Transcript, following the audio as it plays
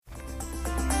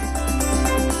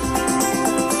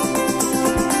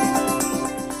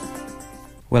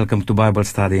Welcome to Bible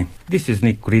Study. This is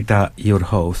Nick Kurita, your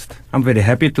host. I'm very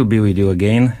happy to be with you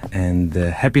again and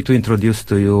happy to introduce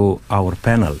to you our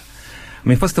panel.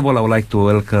 First of all, I would like to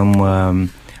welcome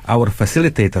our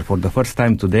facilitator for the first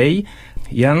time today.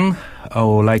 Jan, I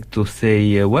would like to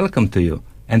say welcome to you.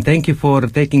 And thank you for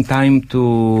taking time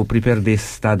to prepare this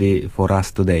study for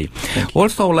us today.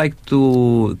 Also, I would like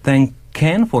to thank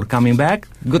Ken for coming back.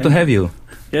 Good to have you.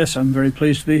 Yes, I'm very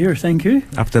pleased to be here. Thank you.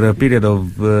 After a period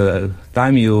of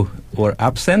time you were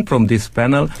absent from this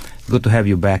panel, good to have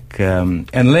you back.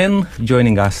 And Len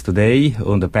joining us today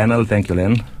on the panel. Thank you,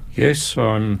 Len. Yes,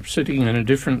 I'm sitting in a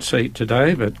different seat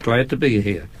today, but glad to be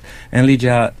here. And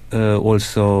Lydia,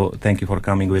 also thank you for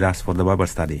coming with us for the Bible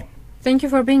study. Thank you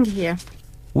for being here.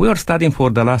 We are studying for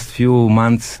the last few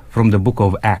months from the book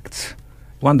of Acts.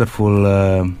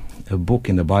 Wonderful book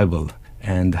in the Bible,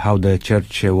 and how the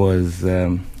church was,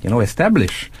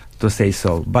 established, to say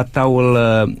so. But I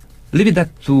will leave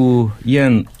that to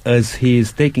Jan as he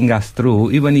is taking us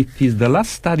through. Even if it's the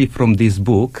last study from this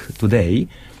book today,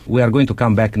 we are going to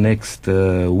come back next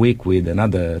week with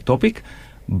another topic.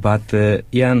 But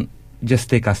Jan, just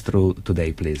take us through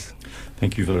today, please.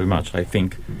 Thank you very much. I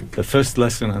think the first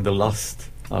lesson and the last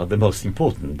are the most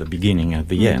important, the beginning and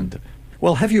the end.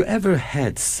 Well, have you ever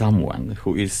had someone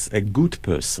who is a good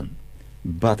person,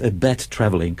 but a bad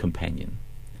traveling companion?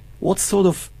 What sort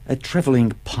of a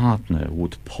traveling partner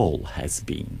would Paul has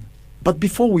been? But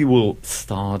before we will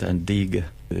start and dig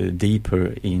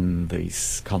deeper in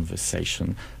this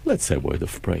conversation, let's say a word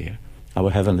of prayer. Our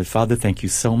Heavenly Father, thank you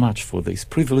so much for this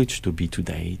privilege to be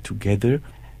today together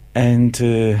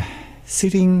and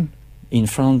sitting in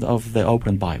front of the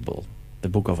open Bible, the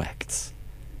book of Acts.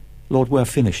 Lord, we are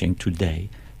finishing today.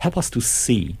 Help us to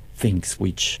see things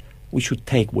which we should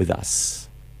take with us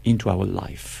into our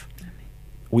life. Amen.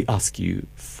 We ask you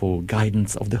for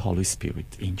guidance of the Holy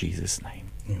Spirit in Jesus' name.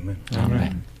 Amen.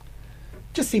 Amen.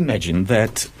 Just imagine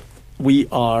that we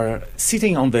are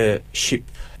sitting on the ship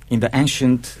in the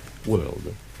ancient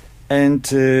world, and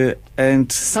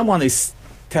someone is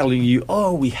telling you,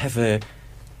 oh, we have a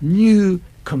new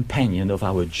companion of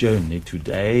our journey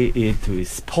today. It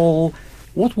is Paul.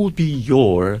 What would be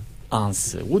your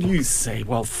answer? Would you say,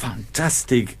 well,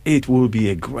 fantastic, it will be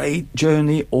a great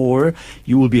journey, or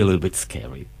you will be a little bit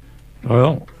scary?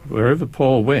 Well, wherever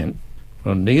Paul went,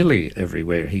 or nearly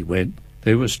everywhere he went,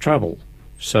 there was trouble.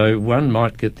 So one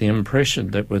might get the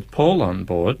impression that with Paul on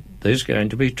board, there's going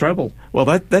to be trouble. Well,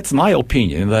 that's my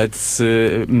opinion. That's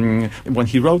when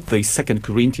he wrote the 2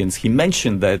 Corinthians, he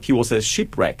mentioned that he was a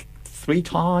shipwreck 3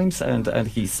 times, and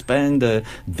he spent a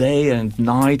day and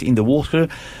night in the water.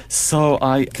 So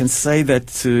I can say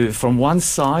that from one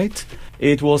side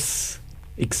it was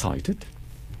exciting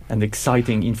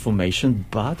information,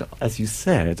 but as you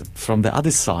said, from the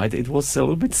other side it was a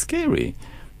little bit scary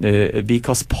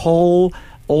because Paul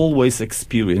always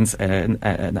experienced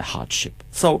a hardship.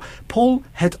 So Paul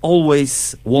had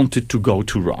always wanted to go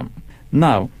to Rome.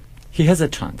 Now he has a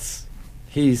chance.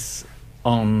 He's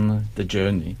on the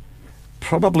journey.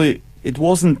 Probably it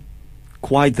wasn't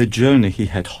quite the journey he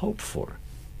had hoped for.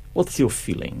 What's your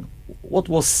feeling? What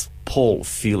was Paul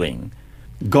feeling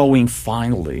going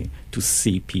finally to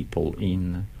see people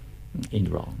in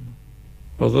Rome?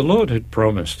 Well, the Lord had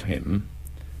promised him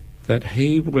that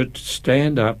he would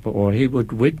stand up, or he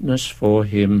would witness for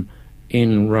him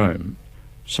in Rome.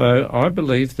 So I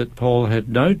believe that Paul had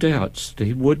no doubts that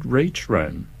he would reach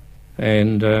Rome.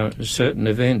 And certain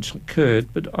events occurred,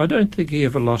 but I don't think he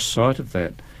ever lost sight of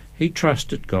that. He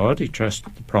trusted God, he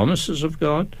trusted the promises of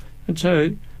God, and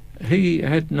so he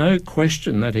had no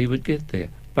question that he would get there.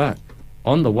 But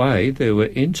on the way there were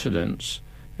incidents,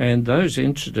 and those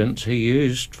incidents he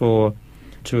used to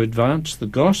advance the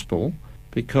gospel,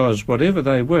 because whatever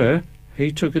they were,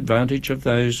 he took advantage of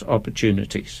those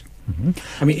opportunities.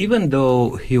 Mm-hmm. Even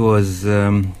though he was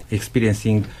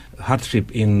experiencing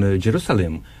hardship in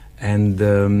Jerusalem, and,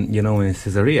 in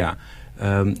Caesarea.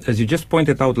 As you just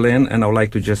pointed out, Len, and I would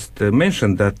like to just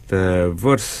mention that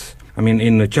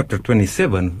in chapter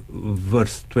 27,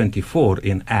 verse 24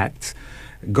 in Acts,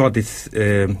 God is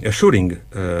assuring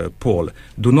Paul,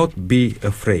 do not be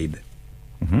afraid.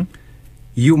 Mm-hmm.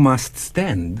 You must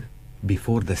stand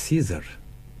before the Caesar.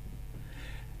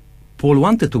 Paul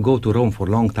wanted to go to Rome for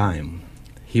a long time.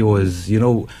 He was,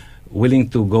 willing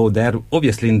to go there,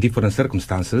 obviously in different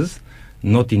circumstances,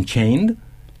 not enchained,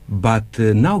 but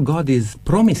now God is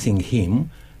promising him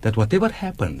that whatever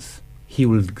happens, he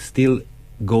will still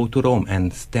go to Rome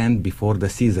and stand before the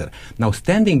Caesar. Now,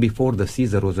 standing before the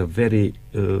Caesar was a very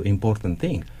important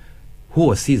thing. Who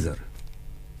was Caesar?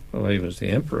 Well, he was the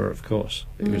emperor, of course.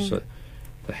 He was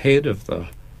the head of the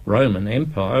Roman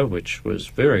Empire, which was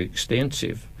very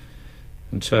extensive.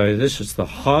 And so this is the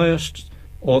highest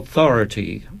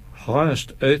authority,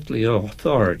 highest earthly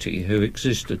authority who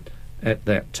existed at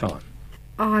that time.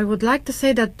 I would like to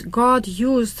say that God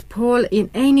used Paul in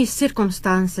any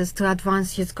circumstances to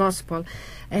advance his gospel.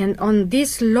 And on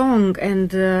this long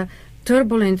and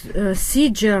turbulent sea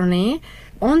journey,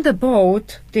 on the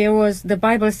boat, the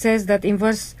Bible says that in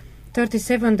verse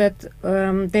 37 that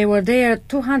they were there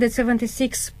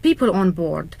 276 people on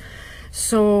board.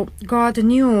 So God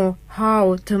knew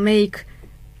how to make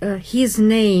his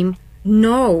name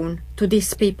known to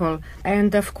these people.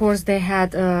 And of course they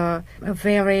had a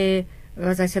very,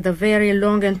 as I said, a very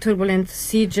long and turbulent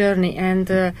sea journey. And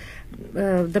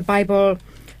the Bible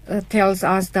tells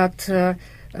us that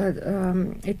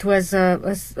it was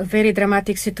a very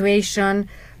dramatic situation,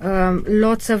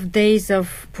 lots of days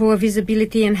of poor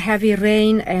visibility and heavy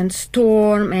rain and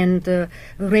storm and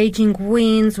raging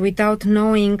winds without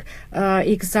knowing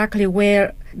exactly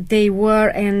where they were,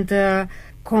 and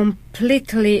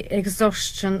completely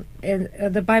exhaustion.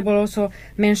 The Bible also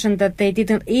mentioned that they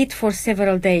didn't eat for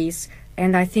several days,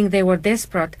 and I think they were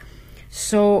desperate.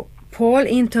 So Paul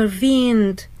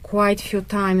intervened quite a few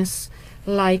times,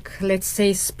 like, let's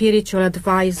say, spiritual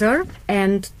advisor,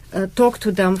 and talk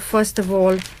to them. First of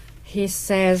all, he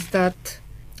says that,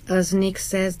 as Nick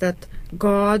says, that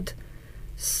God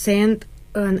sent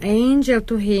an angel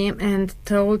to him and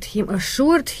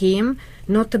assured him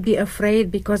not to be afraid,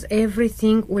 because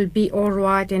everything will be all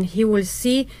right, and he will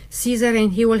see Caesar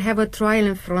and he will have a trial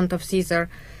in front of Caesar.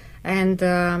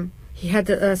 And he had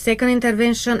a second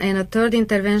intervention and a third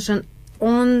intervention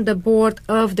on the board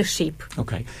of the ship.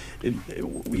 Okay.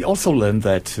 We also learned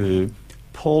that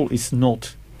Paul is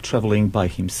not traveling by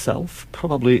himself.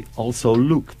 Probably also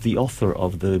Luke, the author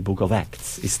of the book of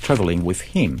Acts, is traveling with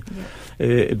him. Yeah.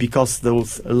 Because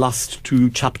those last two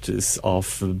chapters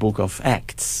of the book of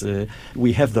Acts,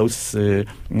 we have those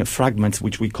fragments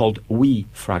which we called we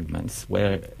fragments,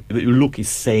 where Luke is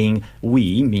saying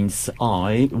we means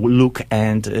I, Luke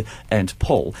and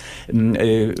Paul.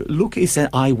 Luke is an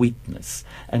eyewitness,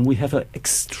 and we have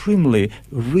extremely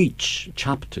rich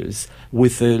chapters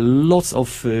with lots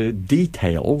of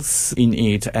details in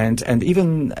it, and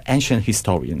even ancient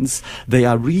historians, they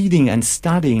are reading and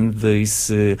studying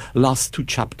these last two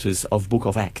chapters of Book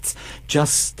of Acts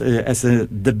just as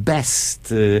the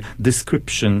best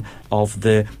description of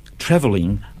the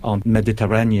traveling on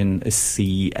Mediterranean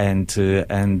Sea and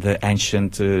the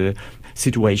ancient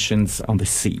situations on the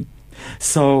sea.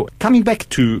 So, coming back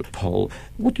to Paul,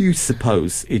 what do you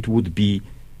suppose it would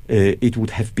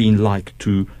have been like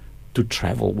to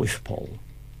travel with Paul?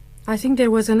 I think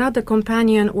there was another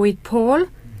companion with Paul.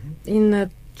 In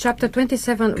chapter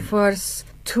 27, verse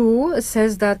 2, it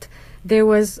says that there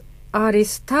was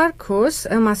Aristarchus,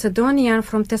 a Macedonian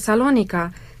from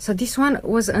Thessalonica. So this one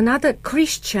was another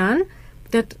Christian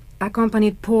that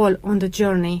accompanied Paul on the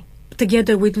journey,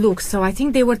 together with Luke. So I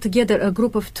think they were together, a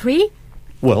group of three.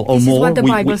 Well, or this more, is what the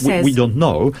Bible says. We don't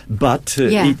know, but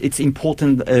it's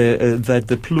important that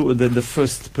the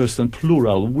first person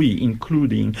plural we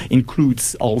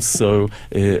includes also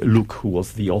Luke, who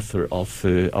was the author of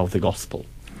the Gospel.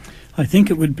 I think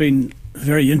it would have been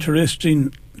very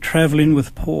interesting travelling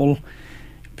with Paul,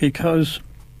 because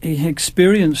he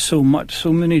experienced so much,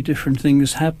 so many different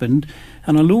things happened,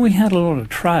 and although he had a lot of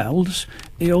trials,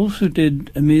 he also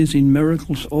did amazing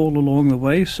miracles all along the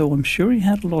way, so I'm sure he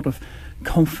had a lot of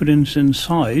confidence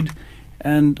inside,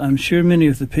 and I'm sure many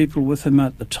of the people with him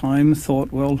at the time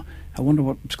thought, well, I wonder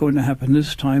what's going to happen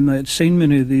this time. They had seen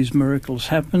many of these miracles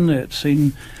happen. They had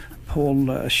seen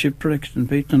Paul shipwrecked and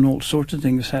beaten, and all sorts of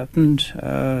things happened,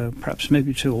 perhaps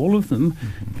maybe to all of them,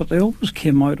 but they always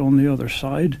came out on the other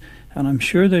side, and I'm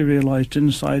sure they realized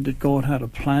inside that God had a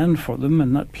plan for them,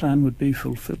 and that plan would be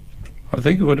fulfilled. I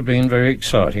think it would have been very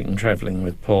exciting travelling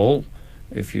with Paul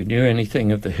if you knew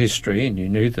anything of the history and you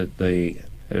knew that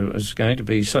it was going to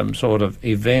be some sort of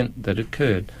event that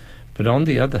occurred. But on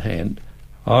the other hand,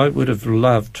 I would have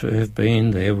loved to have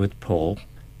been there with Paul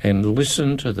and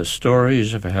listened to the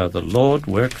stories of how the Lord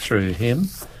worked through him.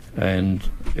 And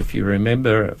if you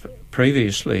remember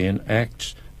previously in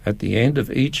Acts, at the end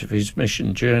of each of his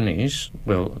mission journeys,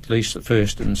 well, at least the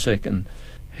first and second,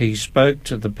 he spoke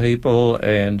to the people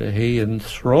and he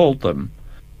enthralled them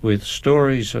with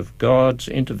stories of God's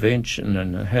intervention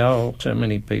and how so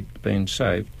many people have been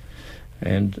saved.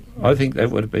 And I think that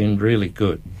would have been really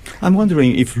good. I'm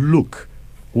wondering if Luke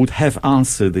would have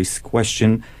answered this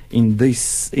question in the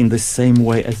same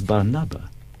way as Barnabas.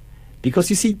 Because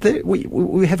you see,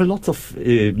 we have a lot of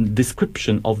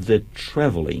description of the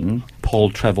traveling. Paul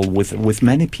traveled with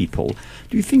many people.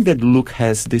 Do you think that Luke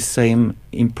has the same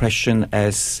impression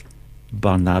as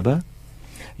Barnabas?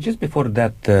 Just before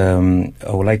that,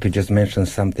 I would like to just mention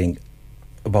something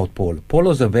about Paul. Paul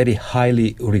was a very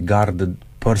highly regarded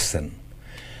person.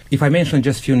 If I mention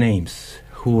just few names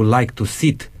who like to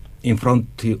sit in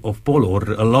front of Paul or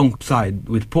alongside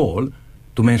with Paul,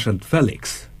 to mention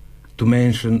Felix, to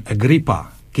mention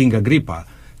Agrippa, King Agrippa,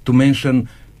 to mention,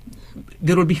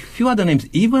 there will be few other names.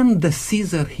 Even the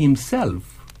Caesar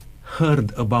himself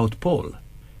heard about Paul.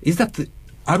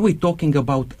 Are we talking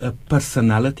about a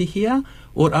personality here,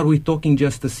 or are we talking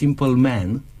just a simple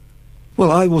man?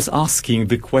 Well, I was asking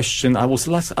the question. I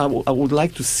would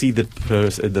like to see the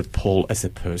Paul as a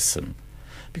person,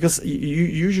 because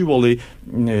usually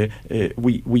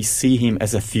we see him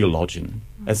as a theologian,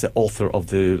 as the author of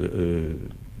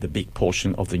the big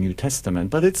portion of the New Testament.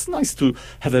 But it's nice to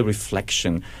have a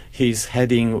reflection. He's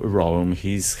heading Rome.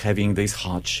 He's having this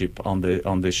hardship on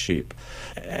the ship,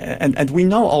 and we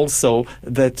know also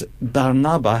that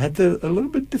Barnabas had a little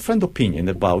bit different opinion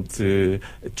about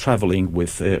traveling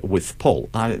with Paul.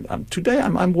 Today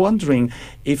I'm wondering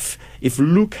if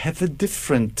Luke had a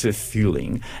different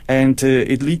feeling, and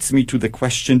it leads me to the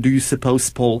question: do you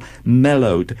suppose Paul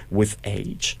mellowed with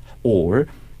age, or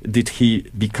did he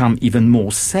become even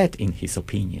more set in his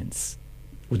opinions?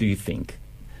 What do you think?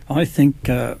 I think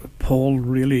Paul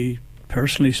really,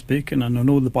 personally speaking, and I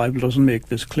know the Bible doesn't make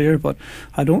this clear, but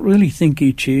I don't really think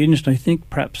he changed. I think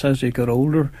perhaps as he got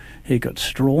older, he got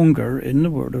stronger in the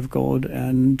Word of God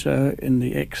and in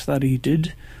the acts that he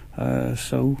did.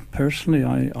 So personally,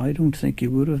 I don't think he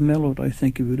would have mellowed. I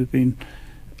think he would have been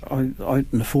out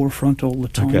in the forefront all the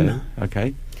time.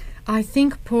 Okay. I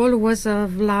think Paul was a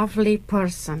lovely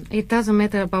person. It doesn't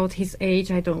matter about his age.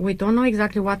 We don't know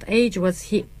exactly what age was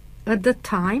he at the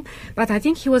time, but I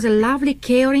think he was a lovely,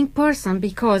 caring person,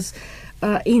 because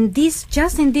in this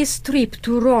trip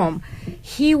to Rome,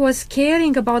 he was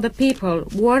caring about the people,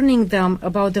 warning them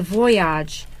about the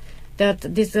voyage. That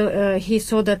he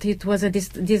saw that it was a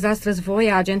disastrous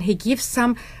voyage, and he gives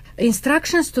some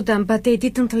instructions to them, but they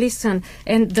didn't listen.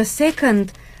 And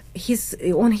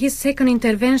on his second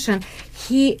intervention,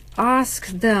 he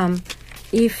asked them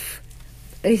if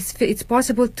it's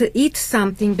possible to eat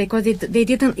something, because they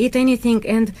didn't eat anything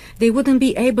and they wouldn't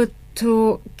be able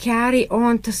to carry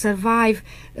on to survive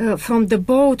from the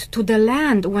boat to the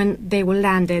land when they were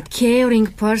landed. Caring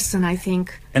person, I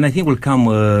think. And I think we'll come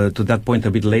to that point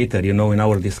a bit later, in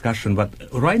our discussion. But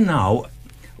right now,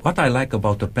 what I like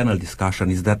about a panel discussion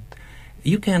is that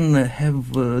you can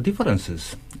have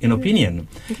differences in opinion.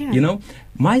 Yeah.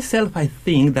 Myself, I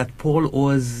think that Paul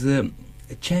was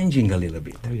changing a little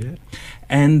bit. Oh, yeah.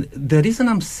 And the reason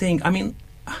I'm saying,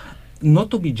 not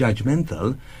to be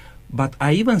judgmental, but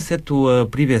I even said to a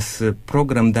previous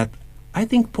program that I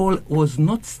think Paul was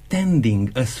not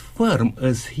standing as firm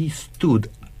as he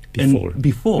stood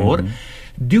before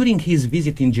during his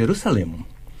visit in Jerusalem.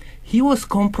 He was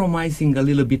compromising a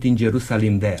little bit in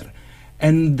Jerusalem there.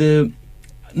 And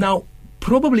now,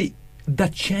 probably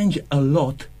that changed a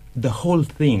lot, the whole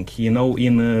thing, in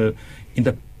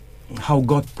the how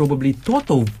God probably thought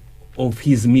of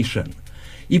his mission.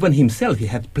 Even himself, he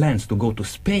had plans to go to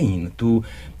Spain, to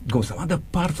go some other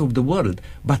parts of the world,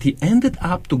 but he ended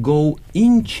up to go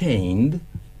chained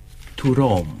to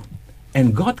Rome.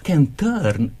 And God can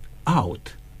turn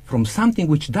out from something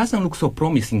which doesn't look so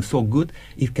promising, so good,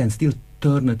 it can still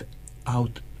turn it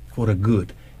out for a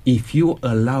good, if you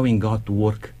allowing God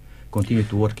to continue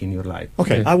to work in your life.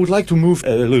 Okay, I would like to move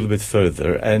a little bit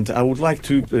further, and I would like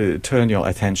to turn your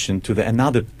attention to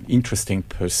another interesting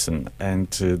person, and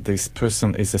this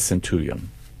person is a centurion.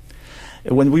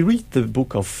 When we read the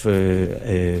book of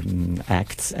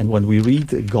Acts, and when we read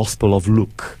the Gospel of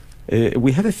Luke,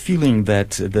 we have a feeling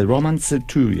that the Roman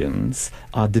centurions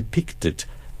are depicted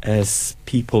as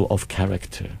people of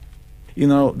character.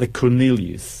 The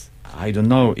Cornelius. I don't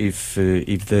know if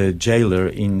the jailer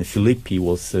in Philippi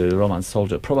was a Roman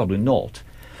soldier. Probably not.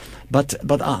 But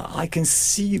I can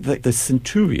see that the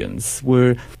centurions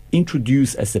were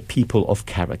introduced as a people of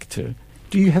character.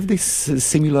 Do you have this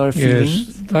similar feeling? Yes,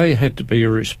 they had to be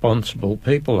responsible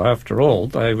people. After all,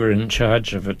 they were in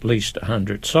charge of at least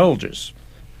 100 soldiers.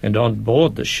 And on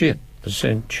board the ship, the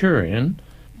centurion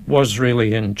was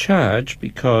really in charge,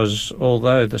 because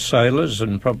although the sailors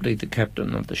and probably the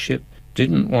captain of the ship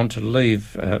didn't want to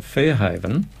leave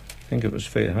Fairhaven, I think it was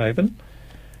Fairhaven,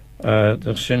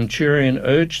 the centurion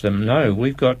urged them, no,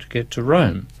 we've got to get to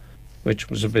Rome, which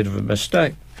was a bit of a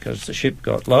mistake, because the ship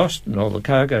got lost and all the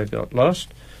cargo got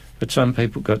lost, but some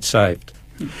people got saved.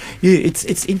 Yeah,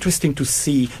 it's interesting to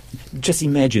see. Just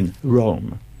imagine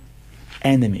Rome,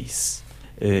 enemies,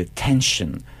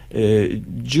 tension.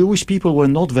 Jewish people were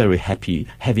not very happy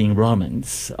having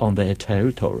Romans on their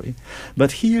territory.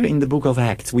 But here in the book of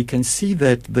Acts, we can see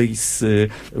that this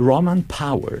Roman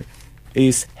power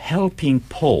is helping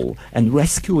Paul and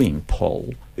rescuing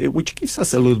Paul, which gives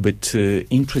us a little bit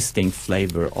interesting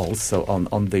flavor also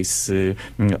on this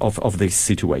of this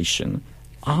situation.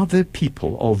 Are there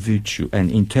people of virtue and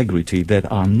integrity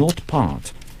that are not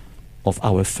part of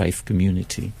our faith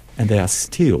community, and they are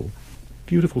still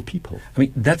beautiful people? I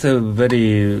mean, that's a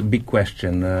very big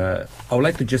question. I would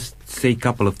like to just say a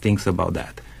couple of things about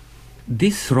that.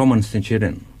 This Roman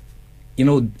centurion,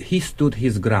 he stood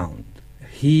his ground.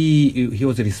 He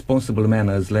was a responsible man,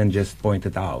 as Len just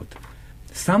pointed out.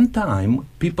 Sometimes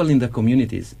people in the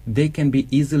communities, they can be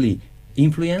easily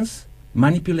influenced,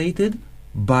 manipulated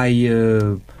by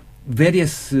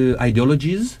various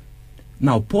ideologies.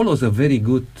 Now, Paul was a very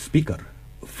good speaker,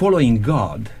 following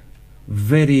God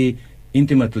very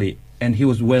intimately, and he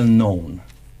was well known.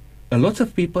 A lot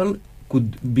of people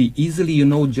could be easily,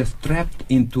 just trapped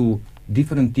into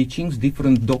different teachings,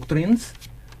 different doctrines,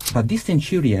 but this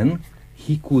centurion,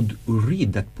 he could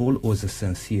read that Paul was a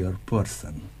sincere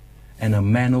person and a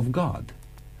man of God.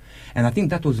 And I think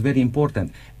that was very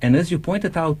important. And as you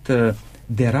pointed out,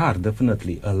 there are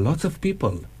definitely a lot of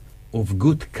people of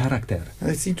good character.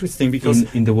 It's interesting because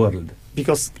in the world.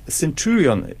 Because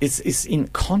centurion is in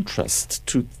contrast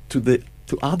to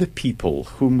other people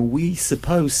whom we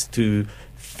supposed to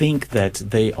think that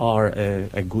they are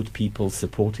a good people,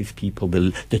 supportive people,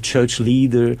 the church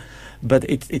leader. But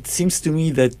it seems to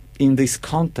me that in this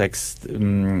context,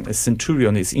 a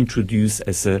centurion is introduced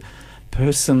as a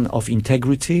person of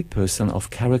integrity, person of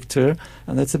character,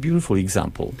 and that's a beautiful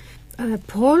example.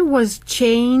 Paul was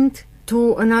chained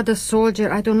to another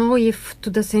soldier. I don't know if to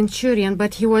the centurion,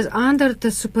 but he was under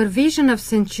the supervision of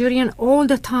centurion all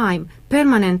the time,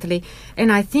 permanently.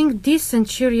 And I think this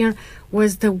centurion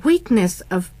was the witness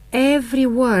of every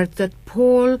word that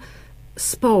Paul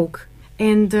spoke.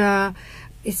 And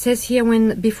it says here,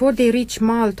 before they reached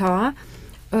Malta,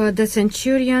 the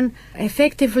centurion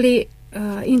effectively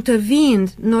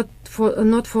intervened, not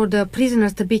for the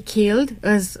prisoners to be killed,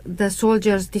 as the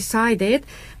soldiers decided,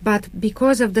 but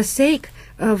because of the sake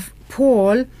of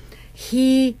Paul,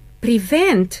 he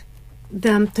prevent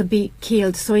them to be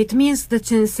killed. So it means the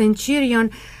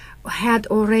centurion had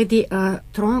already a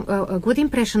good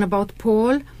impression about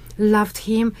Paul, loved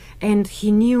him, and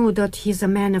he knew that he's a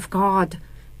man of God,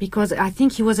 because I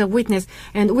think he was a witness.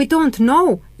 And we don't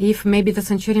know if maybe the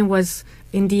centurion was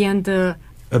in the end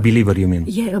a believer, you mean?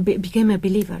 Yeah, became a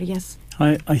believer, yes.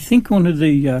 I think one of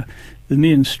the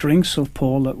main strengths of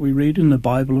Paul that we read in the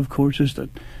Bible, of course, is that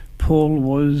Paul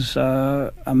was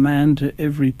a man to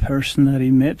every person that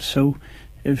he met. So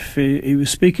if he was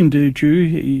speaking to a Jew,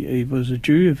 he was a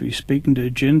Jew. If he was speaking to a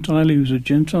Gentile, he was a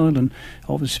Gentile. And if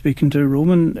he was speaking to a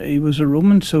Roman, he was a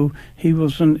Roman. So he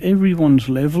was on everyone's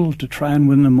level to try and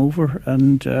win them over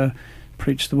and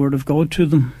preach the word of God to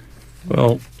them.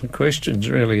 Well, the question's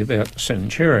really about the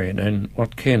centurion, and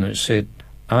what Ken has said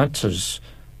answers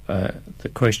the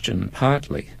question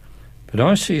partly. But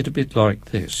I see it a bit like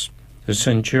this. The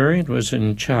centurion was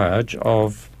in charge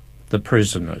of the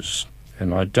prisoners,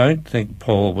 and I don't think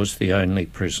Paul was the only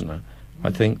prisoner. I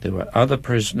think there were other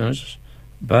prisoners,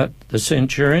 but the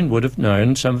centurion would have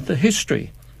known some of the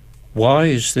history. Why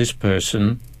is this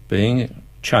person being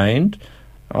chained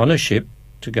on a ship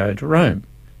to go to Rome,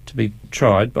 to be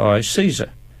tried by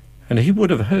Caesar? And he would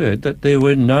have heard that there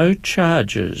were no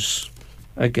charges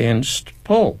against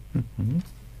Paul. Mm-hmm.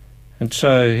 And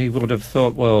so he would have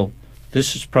thought, well,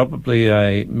 this is probably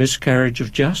a miscarriage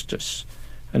of justice.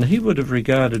 And he would have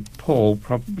regarded Paul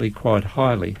probably quite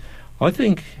highly. I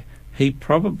think he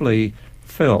probably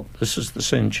felt, this is the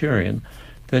centurion,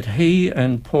 that he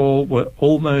and Paul were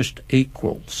almost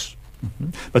equals. Mm-hmm.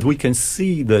 But we can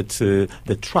see that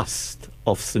the trust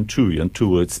of centurion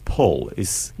towards Paul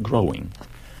is growing.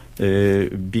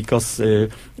 Because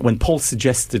when Paul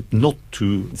suggested not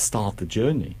to start the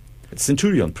journey,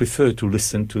 centurion preferred to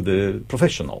listen to the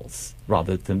professionals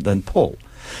rather than Paul.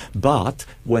 But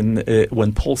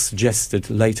when Paul suggested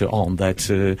later on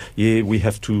that we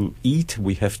have to eat,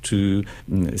 we have to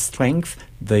strength,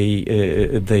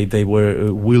 they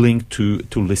were willing to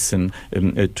listen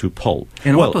to Paul.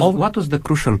 And what was the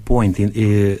crucial point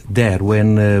in there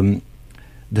when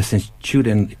the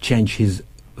centurion changed his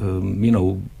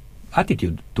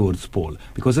attitude towards Paul?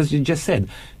 Because as you just said,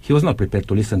 he was not prepared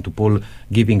to listen to Paul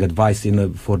giving advice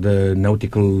for the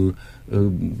nautical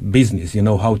business,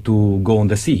 how to go on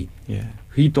the sea. Yeah.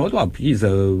 He thought, well, he's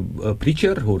a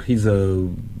preacher or he's a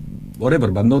whatever,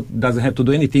 but doesn't have to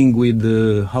do anything with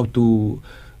how to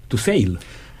sail.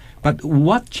 But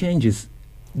what changes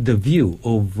the view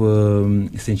of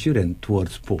centurion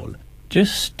towards Paul?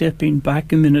 Just stepping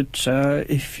back a minute,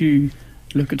 if you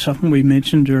look at something we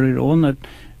mentioned earlier on, that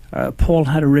Paul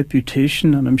had a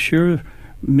reputation, and I'm sure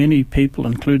many people,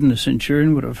 including the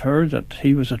centurion, would have heard that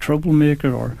he was a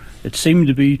troublemaker, or it seemed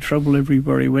to be trouble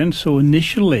everywhere he went. So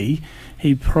initially,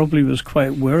 he probably was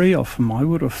quite wary of him, I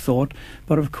would have thought.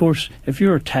 But of course, if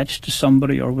you're attached to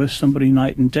somebody or with somebody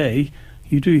night and day,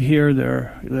 you do hear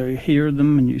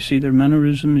them, and you see their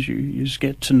mannerisms. You just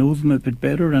get to know them a bit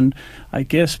better. And I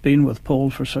guess being with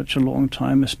Paul for such a long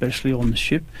time, especially on the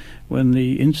ship, when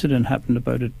the incident happened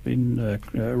about it being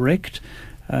wrecked,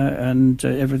 and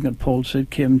everything that Paul said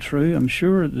came true, I'm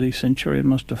sure the centurion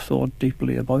must have thought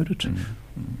deeply about it.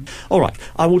 Mm-hmm. All right.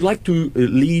 I would like to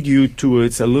lead you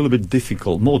towards a little bit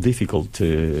more difficult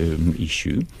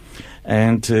issue.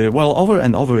 And, over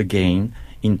and over again,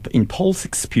 in Paul's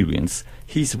experience,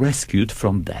 he's rescued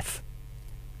from death.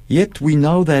 Yet we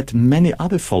know that many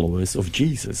other followers of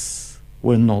Jesus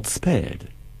were not spared.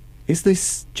 Is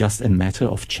this just a matter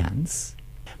of chance?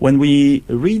 When we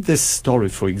read this story,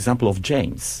 for example, of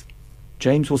James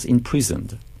was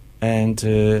imprisoned and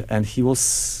he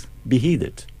was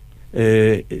beheaded.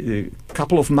 A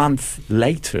couple of months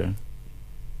later,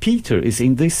 Peter is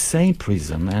in this same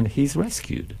prison and he's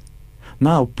rescued.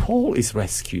 Now Paul is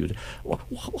rescued.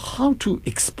 How to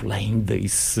explain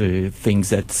these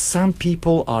things, that some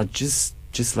people are just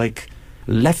like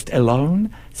left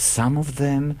alone, some of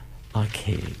them are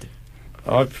killed?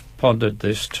 I've pondered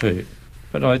this too.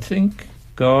 But I think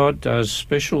God does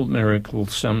special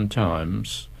miracles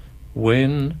sometimes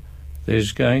when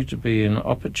there's going to be an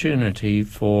opportunity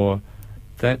for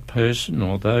that person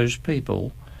or those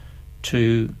people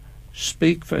to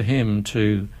speak for him,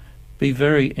 to be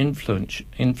very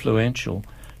influential.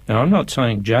 Now, I'm not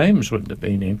saying James wouldn't have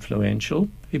been influential.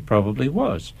 He probably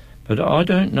was. But I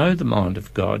don't know the mind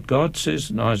of God. God says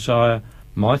in Isaiah,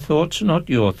 my thoughts are not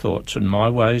your thoughts, and my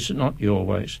ways are not your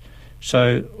ways.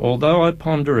 So, although I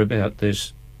ponder about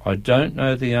this, I don't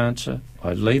know the answer.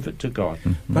 I leave it to God.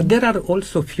 Mm-hmm. But there are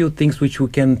also few things which we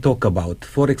can talk about.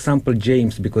 For example,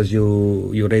 James, because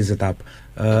you raise it up.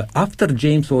 After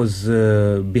James was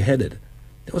beheaded,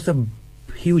 there was a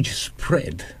huge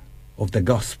spread of the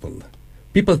gospel.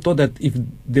 People thought that if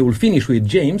they will finish with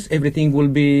James, everything will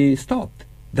be stopped.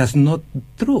 That's not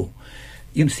true.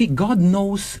 You see, God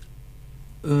knows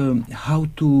how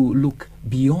to look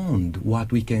beyond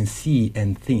what we can see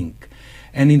and think.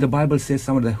 And in the Bible says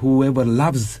somewhere that whoever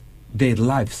loves their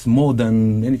lives more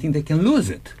than anything, they can lose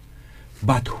it.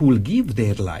 But who will give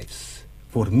their lives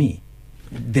for me,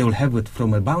 they will have it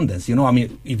from abundance.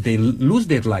 If they lose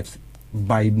their lives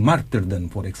by martyrdom,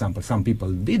 for example, some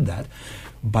people did that,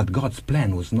 but God's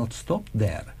plan was not stopped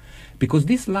there. Because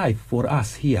this life for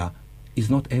us here is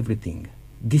not everything.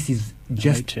 This is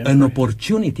just an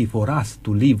opportunity for us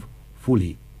to live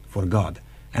fully for God.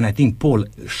 And I think Paul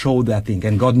showed that thing,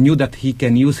 and God knew that he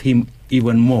can use him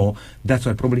even more. That's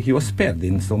why probably he was spared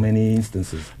in so many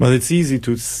instances. Well, it's easy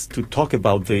to talk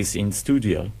about this in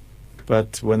studio,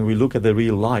 but when we look at the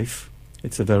real life,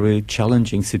 it's a very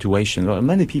challenging situation.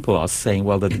 Many people are saying,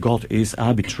 well, that God is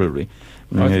arbitrary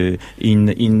in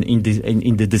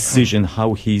the decision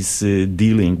how he's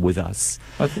dealing with us.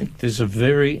 I think there's a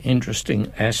very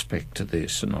interesting aspect to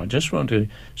this, and I just want to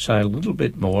say a little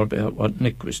bit more about what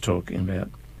Nick was talking about.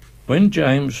 When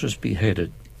James was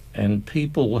beheaded and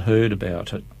people heard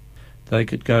about it, they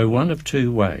could go one of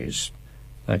two ways.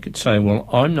 They could say, well,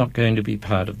 I'm not going to be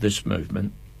part of this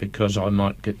movement because I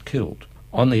might get killed.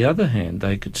 On the other hand,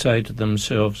 they could say to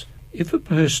themselves, if a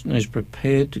person is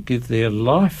prepared to give their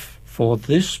life for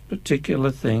this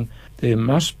particular thing, there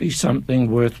must be something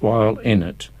worthwhile in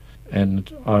it.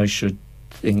 And I should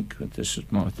think, this is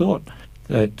my thought,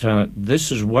 that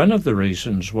this is one of the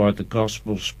reasons why the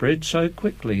gospel spread so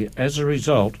quickly as a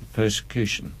result of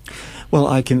persecution. Well,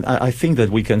 I think that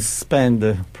we can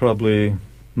spend probably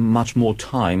much more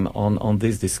time on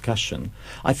this discussion.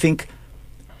 I think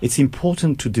it's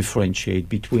important to differentiate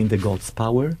between the God's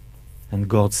power and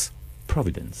God's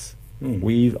providence.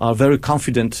 We are very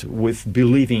confident with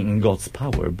believing in God's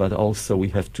power, but also we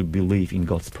have to believe in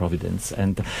God's providence,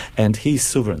 and He is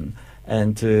sovereign,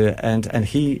 and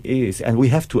He is, and we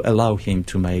have to allow Him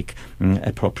to make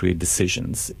appropriate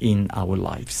decisions in our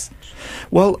lives.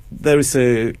 Well, there is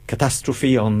a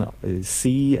catastrophe on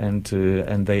sea, and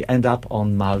they end up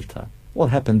on Malta. What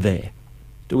happened there?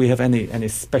 Do we have any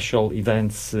special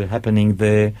events happening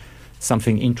there?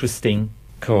 Something interesting?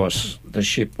 course, the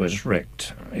ship was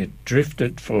wrecked. It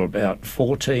drifted for about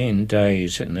 14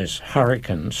 days in this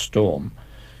hurricane storm,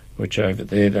 which over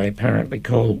there they apparently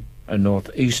call a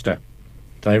northeaster.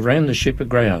 They ran the ship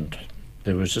aground.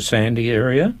 There was a sandy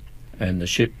area, and the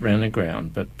ship ran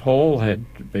aground. But Paul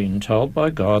had been told by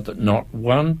God that not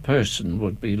one person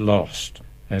would be lost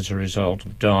as a result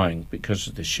of dying because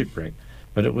of the shipwreck.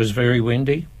 But it was very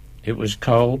windy, it was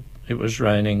cold, it was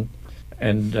raining,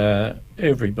 and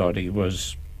everybody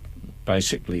was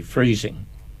basically freezing.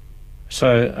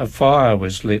 So a fire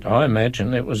was lit. I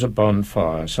imagine it was a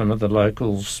bonfire. Some of the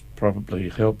locals probably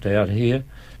helped out here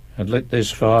and lit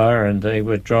this fire, and they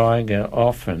were drying it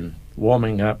off and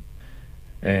warming up,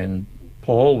 and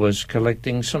Paul was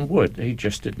collecting some wood. He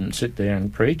just didn't sit there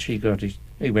and preach. He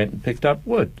went and picked up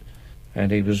wood,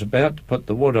 and he was about to put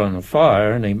the wood on the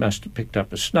fire, and he must have picked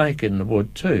up a snake in the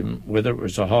wood too. Whether it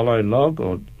was a hollow log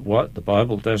or what, the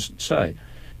Bible doesn't say.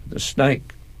 The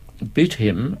snake bit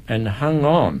him and hung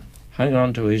on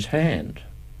to his hand,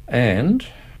 and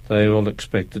they all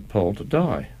expected Paul to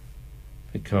die,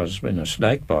 because when a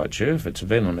snake bites you, if it's a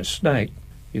venomous snake,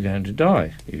 you're going to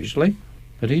die usually.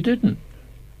 But he didn't.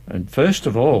 And first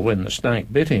of all, when the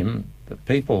snake bit him, the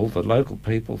local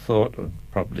people thought,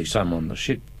 probably some on the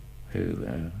ship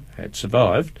who had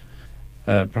survived,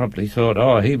 probably thought,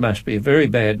 oh, he must be a very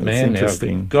bad man.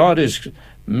 Interesting. Now, God is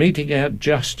meting out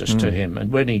justice to him.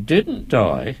 And when he didn't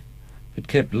die, but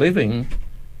kept living,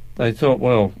 they thought,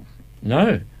 well,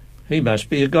 no, he must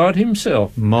be a god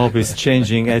himself. Mob is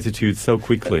changing attitude so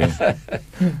quickly.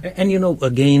 And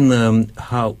again,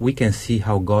 how we can see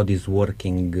how God is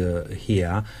working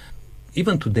here.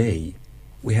 Even today,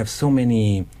 we have so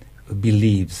many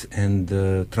beliefs and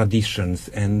traditions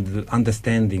and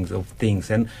understandings of things,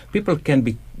 and people can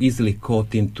be easily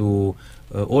caught into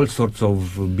all sorts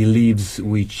of beliefs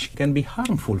which can be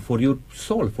harmful for your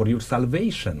soul, for your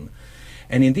salvation.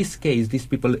 And in this case, these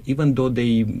people, even though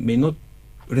they may not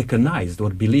recognize or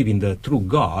believe in the true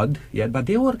God, but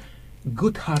they were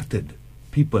good-hearted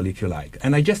people, if you like.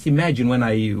 And I just imagine when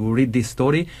I read this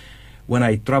story, when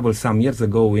I traveled some years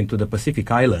ago into the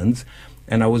Pacific Islands,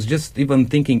 and I was just even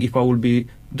thinking if I would be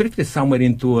drifted somewhere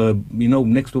into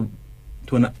next to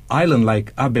an island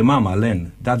like Abemama,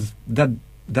 Len, does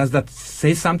that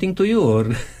say something to you?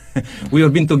 Or we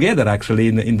have been together actually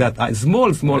in that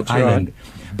small That's island.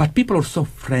 Right. But people are so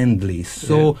friendly,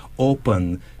 so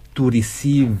open to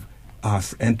receive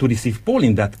us and to receive Paul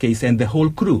in that case and the whole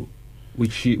crew,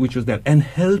 which was there, and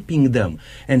helping them.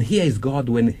 And here is God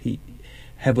when he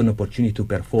have an opportunity to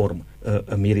perform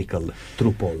a miracle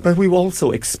through Paul. But we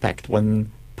also expect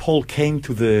when Paul came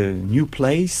to the new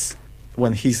place,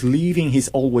 when he's leaving, he's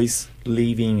always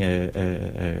leaving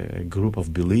a group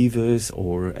of believers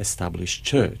or established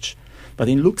church. But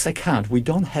in Luke's account, we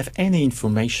don't have any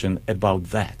information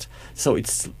about that. So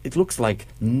it looks like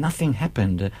nothing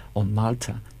happened on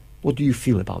Malta. What do you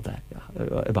feel about that?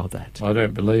 I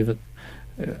don't believe it.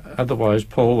 Otherwise,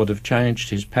 Paul would have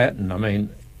changed his pattern. I mean,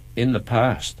 in the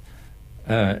past,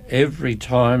 every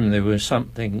time there was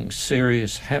something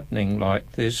serious happening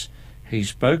like this, he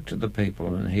spoke to the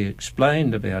people and he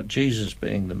explained about Jesus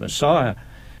being the Messiah.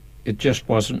 It just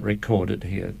wasn't recorded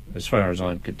here, as far as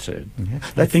I'm concerned. Yeah.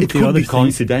 I think it could be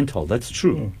coincidental. That's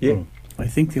true. I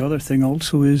think the other thing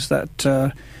also is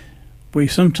that we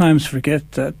sometimes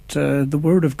forget that the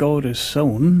Word of God is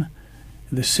sown,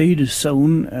 the seed is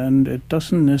sown, and it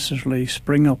doesn't necessarily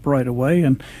spring up right away.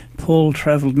 And Paul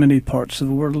travelled many parts of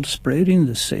the world spreading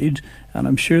the seed, and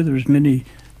I'm sure there's many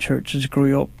churches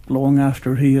grew up long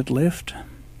after he had left.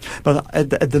 But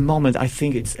at the moment, I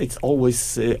think it's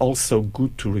always also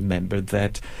good to remember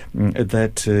that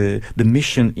the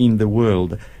mission in the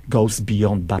world goes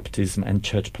beyond baptism and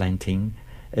church planting.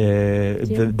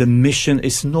 The mission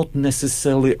is not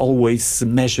necessarily always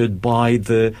measured by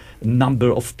the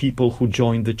number of people who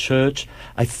join the church.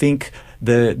 I think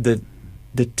the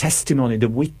testimony, the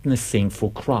witnessing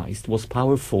for Christ was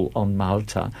powerful on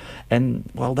Malta. And,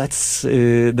 well, that's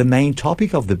the main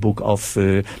topic of the book of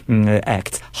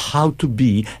Acts, how to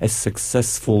be a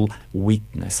successful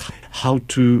witness, how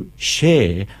to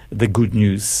share the good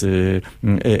news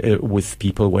with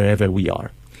people wherever we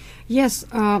are. Yes,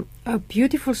 a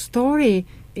beautiful story.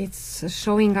 It's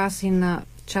showing us in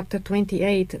chapter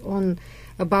 28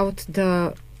 about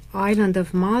the island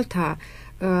of Malta.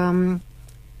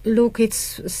 Look,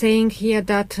 it's saying here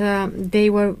that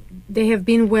they have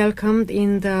been welcomed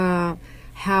in the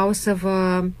house of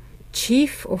a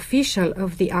chief official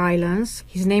of the islands.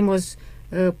 His name was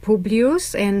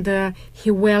Publius, and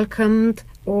he welcomed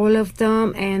all of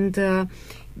them and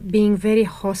being very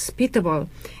hospitable.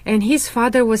 And his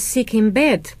father was sick in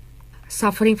bed.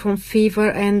 suffering from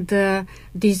fever and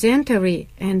dysentery,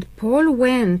 and Paul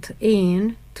went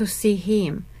in to see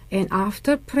him, and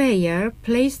after prayer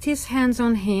placed his hands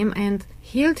on him and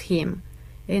healed him,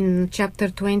 in chapter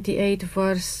 28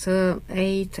 verse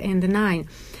 8 and 9.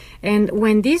 And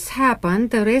when this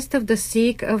happened, the rest of the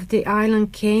sick of the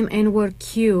island came and were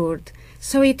cured.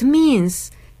 So it means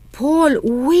Paul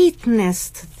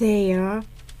witnessed there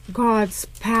God's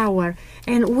power,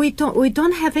 and we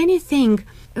don't have anything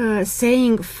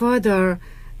saying further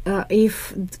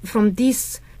if from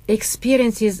these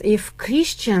experiences if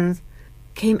Christians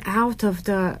came out of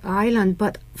the island,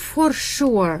 but for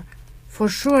sure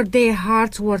their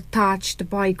hearts were touched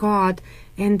by God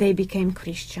and they became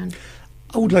Christian.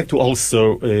 I would like to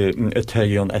also turn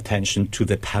your attention to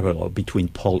the parallel between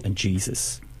Paul and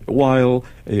Jesus. While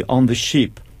on the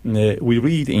ship, we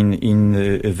read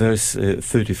in verse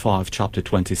 35, chapter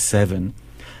 27,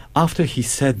 after he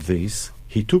said this,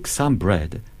 he took some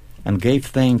bread and gave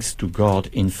thanks to God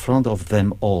in front of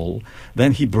them all.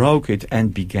 Then he broke it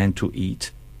and began to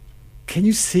eat. Can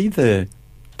you see the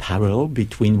parallel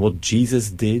between what Jesus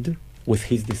did with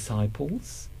his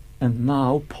disciples? And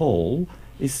now Paul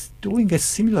is doing a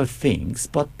similar things,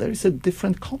 but there is a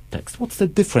different context. What's the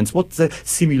difference? What's the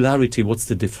similarity? What's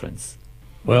the difference?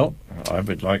 Well, I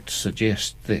would like to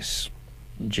suggest this.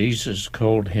 Jesus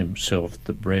called himself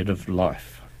the bread of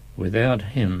life.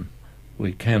 Without him,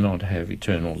 we cannot have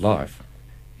eternal life.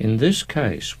 In this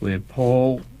case, where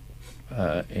Paul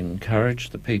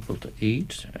encouraged the people to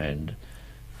eat, and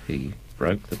he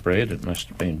broke the bread, it must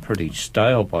have been pretty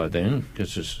stale by then,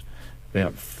 because it's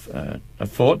about a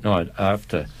fortnight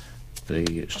after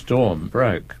the storm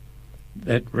broke.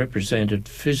 That represented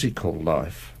physical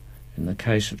life. In the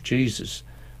case of Jesus,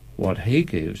 what he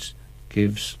gives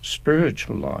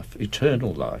spiritual life,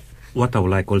 eternal life. What I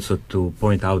would like also to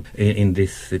point out in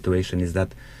this situation is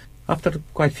that after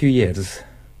quite a few years,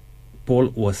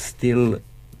 Paul was still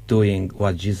doing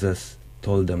what Jesus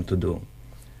told them to do.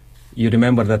 You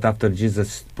remember that after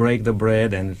Jesus broke the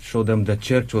bread and showed them the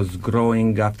church was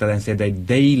growing after, and said that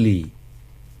daily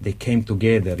they came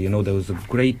together. You know, there was a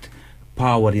great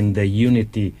power in the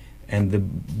unity and the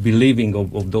believing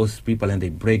of those people, and they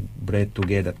break bread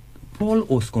together. Paul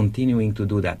was continuing to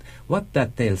do that. What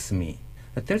that tells me?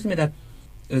 That tells me that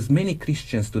as many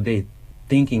Christians today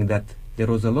thinking that there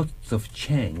was a lot of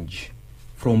change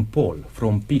from Paul,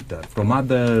 from Peter, from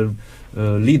other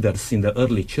leaders in the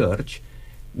early church,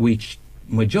 which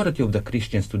majority of the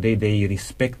Christians today they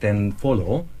respect and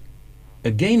follow.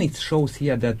 Again, it shows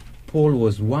here that Paul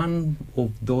was one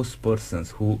of those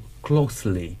persons who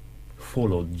closely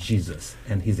followed Jesus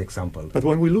and his example. But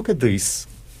when we look at this,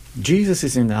 Jesus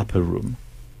is in the upper room.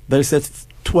 There's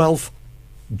 12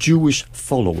 Jewish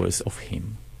followers of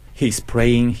him. He's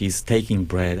praying, he's taking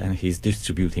bread, and he's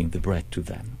distributing the bread to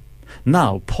them.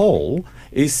 Now, Paul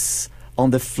is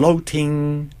on the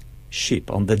floating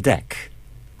ship, on the deck,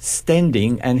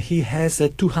 standing, and he has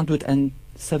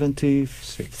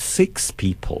 276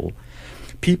 people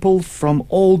from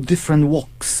all different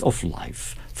walks of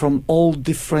life, from all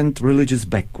different religious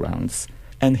backgrounds,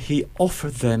 and he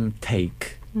offered them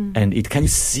take. And can you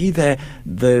see the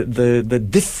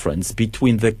difference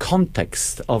between the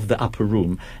context of the upper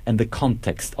room and the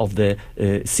context of the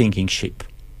sinking ship?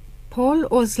 Paul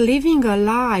was living a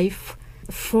life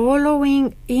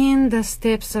following in the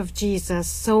steps of Jesus.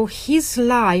 So his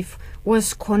life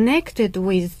was connected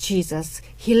with Jesus.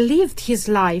 He lived his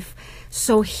life.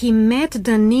 So he met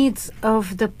the needs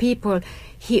of the people.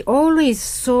 He always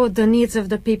saw the needs of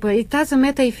the people. It doesn't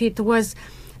matter if it was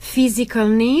physical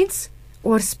needs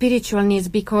or spiritual needs,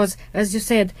 because, as you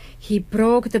said, he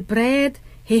broke the bread,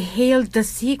 he healed the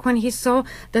sick when he saw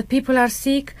that people are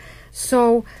sick.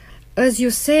 So, as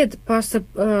you said, Pastor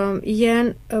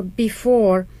Jan,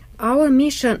 before, our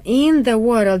mission in the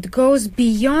world goes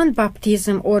beyond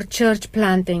baptism or church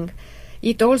planting.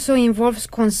 It also involves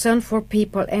concern for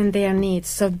people and their needs.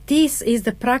 So this is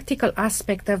the practical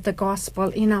aspect of the gospel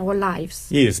in our lives.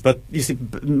 Yes, but you see,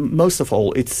 most of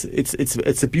all, it's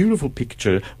a beautiful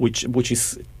picture which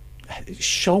is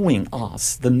showing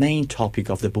us the main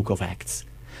topic of the book of Acts.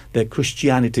 That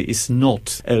Christianity is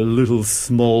not a little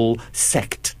small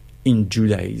sect in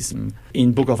Judaism.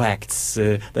 In Book of Acts,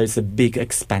 there's a big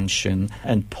expansion,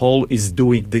 and Paul is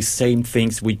doing the same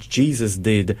things which Jesus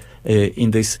did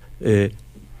in this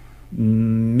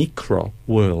micro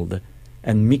world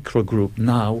and micro group,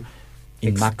 now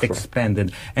in macro.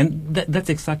 Expanded. And that's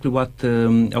exactly what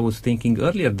I was thinking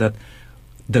earlier, that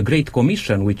the Great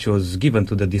Commission, which was given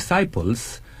to the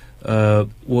disciples,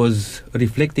 was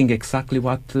reflecting exactly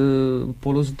what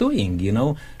Paul was doing,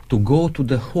 to go to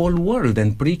the whole world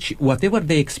and preach whatever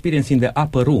they experience in the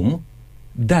upper room.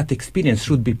 That experience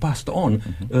should be passed on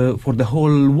for the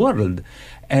whole world.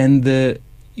 And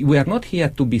we are not here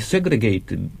to be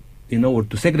segregated, or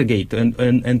to segregate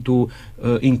and to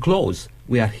enclose.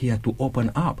 We are here to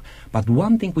open up. But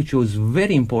one thing which was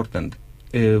very important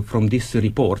from these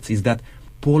reports is that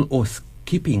Paul was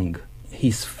keeping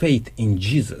his faith in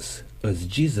Jesus as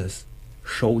Jesus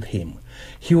showed him.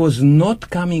 He was not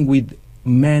coming with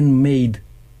man-made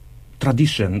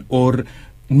tradition or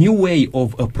new way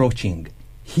of approaching.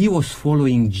 He was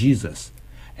following Jesus.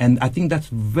 And I think that's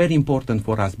very important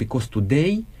for us, because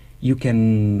today you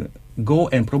can go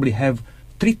and probably have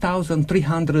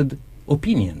 3,300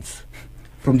 opinions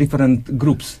from different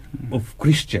groups of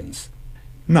Christians.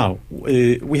 Now,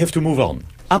 we have to move on.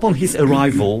 Upon his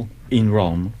arrival in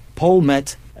Rome, Paul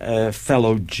met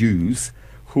fellow Jews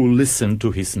who listened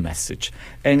to his message.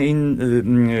 And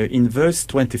in verse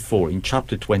 24, in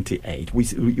chapter 28,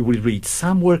 we read,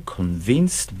 "Some were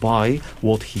convinced by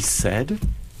what he said,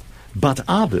 but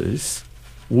others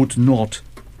would not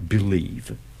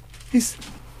believe." Is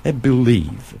a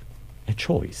belief a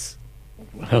choice?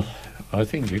 Well, I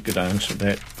think you could answer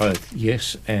that both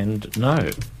yes and no.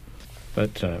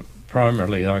 But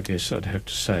primarily, I guess I'd have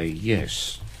to say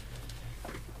yes.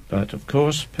 But of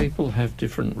course, people have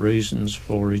different reasons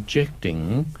for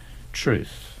rejecting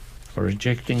truth, for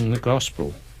rejecting the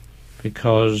gospel,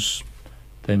 because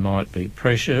there might be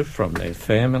pressure from their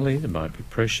family, there might be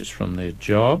pressures from their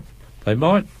job. They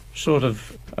might sort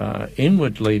of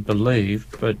inwardly believe,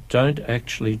 but don't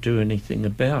actually do anything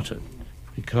about it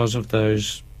because of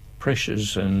those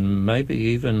pressures and maybe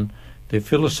even their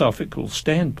philosophical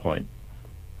standpoint.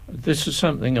 This is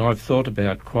something I've thought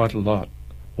about quite a lot.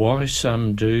 Why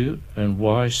some do and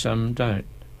why some don't.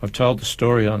 I've told the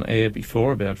story on air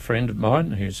before about a friend of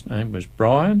mine whose name was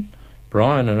Brian.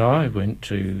 Brian and I went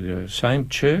to the same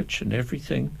church and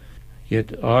everything,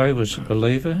 yet I was a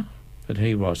believer, but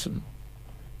he wasn't.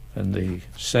 And the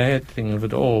sad thing of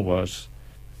it all was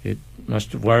it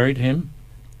must have worried him,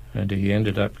 and he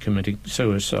ended up committing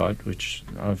suicide, which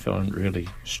I find really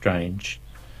strange.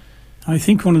 I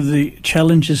think one of the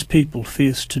challenges people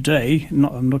face today,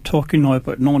 I'm not talking now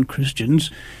about non-Christians,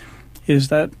 is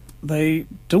that they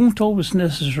don't always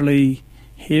necessarily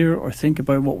hear or think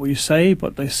about what we say,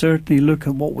 but they certainly look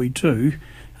at what we do.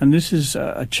 And this is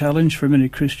a challenge for many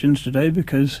Christians today,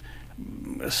 because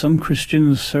some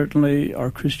Christians certainly are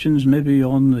Christians maybe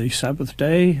on the Sabbath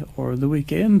day or the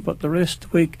weekend, but the rest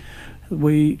of the week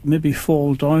we maybe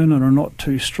fall down and are not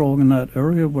too strong in that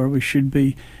area where we should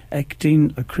be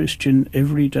acting a Christian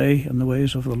every day in the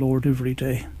ways of the Lord every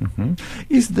day. Mm-hmm.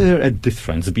 Is there a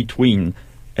difference between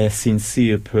a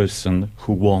sincere person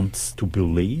who wants to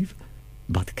believe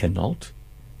but cannot,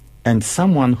 and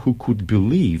someone who could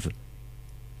believe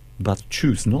but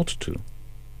choose not to?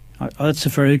 That's a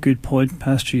very good point,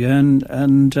 Pastor Jan.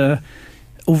 And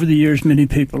over the years, many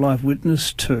people I've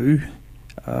witnessed to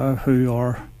who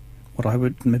are what I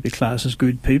would maybe class as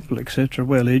good people, etc.,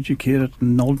 well educated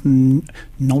and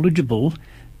knowledgeable.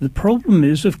 The problem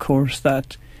is, of course,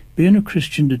 that being a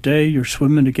Christian today, you're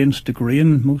swimming against the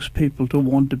grain. Most people don't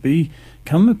want to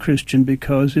become a Christian,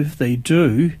 because if they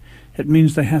do, it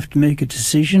means they have to make a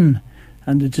decision,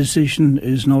 and the decision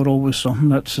is not always something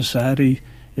that society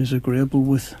is agreeable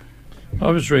with.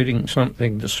 I was reading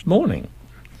something this morning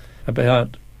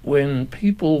about when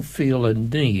people feel a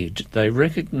need, they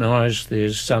recognise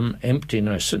there's some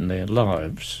emptiness in their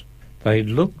lives, they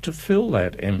look to fill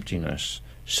that emptiness.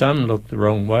 Some look the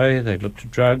wrong way, they look to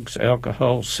drugs,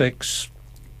 alcohol, sex,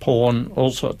 porn, all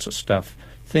sorts of stuff,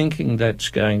 thinking that's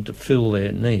going to fill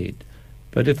their need.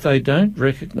 But if they don't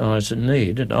recognise a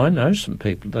need, and I know some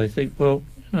people, they think, well,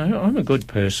 I'm a good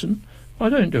person, I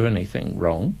don't do anything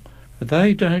wrong.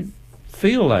 They don't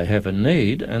feel they have a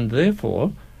need, and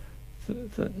therefore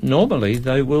normally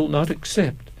they will not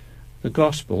accept the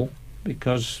gospel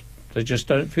because they just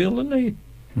don't feel the need.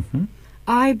 Mm-hmm.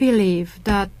 I believe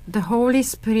that the Holy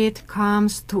Spirit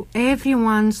comes to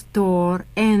everyone's door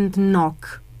and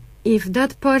knock. If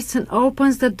that person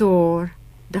opens the door,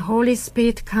 the Holy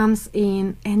Spirit comes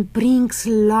in and brings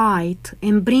light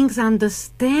and brings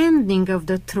understanding of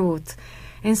the truth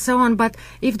and so on. But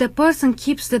if the person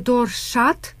keeps the door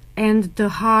shut and the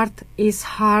heart is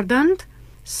hardened,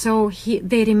 so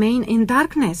they remain in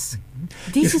darkness.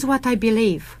 Mm-hmm. This is what I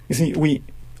believe. You see, we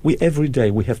every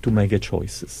day we have to make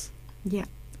choices. Yeah.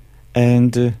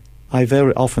 And I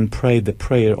very often pray the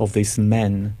prayer of this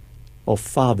man, of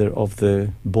father of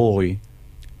the boy,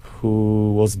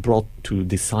 who was brought to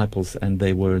disciples and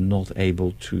they were not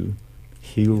able to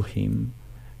heal him.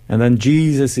 And then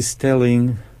Jesus is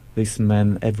telling this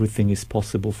man, everything is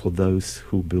possible for those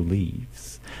who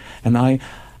believes. And I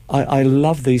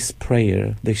love this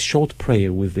prayer, this short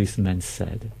prayer with this man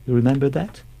said. You remember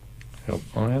that? Help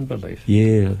my unbelief.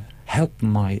 Yeah, help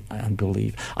my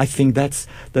unbelief. I think that's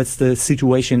the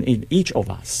situation in each of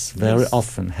us very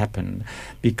often happen,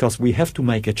 because we have to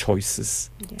make a choices.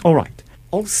 Yeah. All right.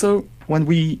 Also, when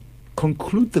we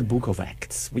conclude the book of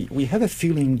Acts, we have a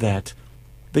feeling that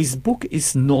this book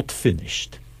is not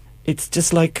finished. It's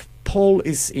just like Paul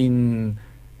is in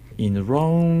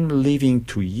Rome, living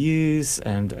 2 years,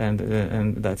 and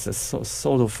that's a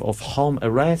sort of home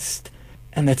arrest,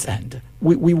 and that's end.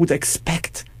 We would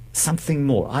expect something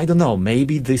more. I don't know.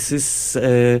 Maybe this is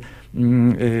a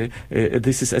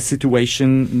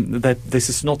situation that this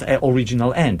is not an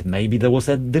original end. Maybe there was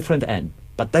a different end,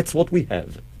 but that's what we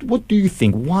have. What do you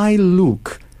think? Why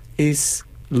Luke is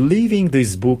leaving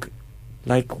this book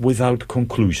like without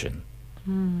conclusion?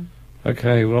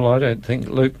 Okay, well, I don't think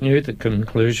Luke knew the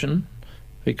conclusion,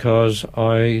 because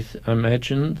I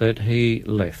imagine that he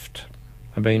left.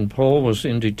 I mean, Paul was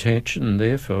in detention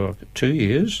there for 2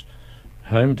 years,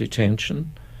 home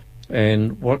detention,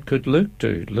 and what could Luke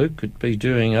do? Luke could be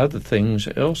doing other things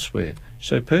elsewhere.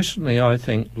 So personally, I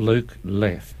think Luke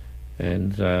left,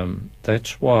 and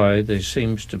that's why there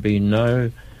seems to be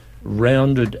no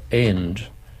rounded end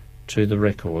to the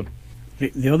record.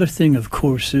 The other thing, of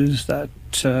course, is that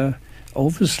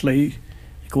obviously,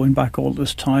 going back all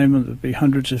this time, and there'd be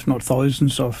hundreds, if not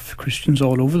thousands, of Christians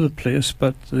all over the place,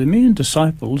 but the main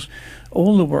disciples,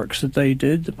 all the works that they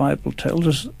did, the Bible tells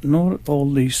us, not all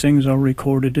these things are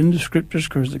recorded in the Scriptures,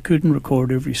 because they couldn't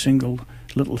record every single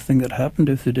little thing that happened.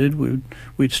 If they did,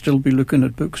 we'd still be looking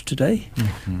at books today.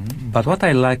 Mm-hmm. But what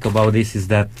I like about this is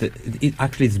that it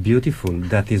actually is beautiful,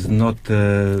 that is not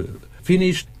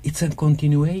finished. It's a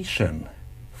continuation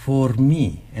for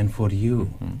me and for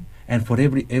you. Mm-hmm. And for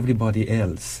everybody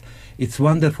else. It's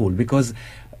wonderful, because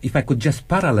if I could just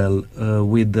parallel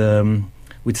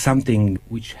with something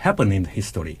which happened in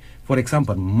history. For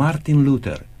example, Martin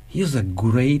Luther, he was a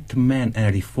great man and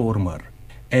a reformer.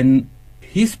 And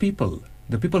his people,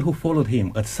 the people who followed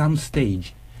him, at some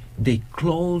stage, they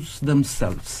closed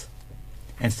themselves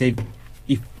and said,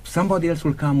 if somebody else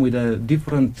will come with a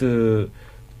different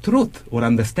truth or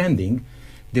understanding,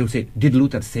 they will say, did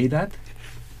Luther say that?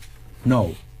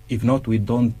 No. If not, we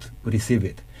don't receive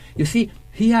it. You see,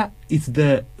 here it's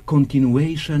the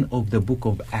continuation of the book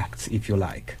of Acts, if you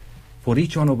like, for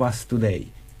each one of us today,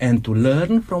 and to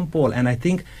learn from Paul. And I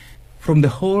think from the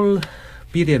whole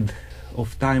period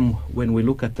of time when we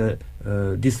look at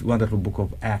this wonderful book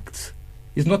of Acts,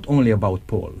 it's not only about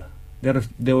Paul.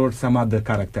 There were some other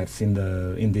characters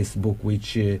in this book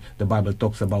which the Bible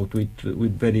talks about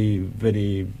with very,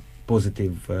 very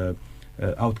positive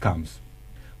outcomes.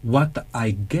 What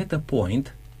I get a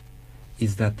point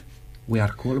is that we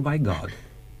are called by God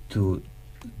to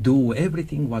do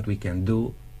everything what we can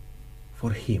do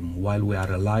for Him while we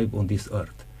are alive on this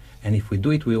earth. And if we do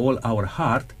it with all our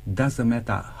heart, doesn't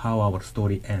matter how our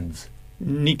story ends.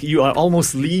 Nick, you are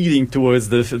almost leading towards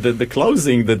the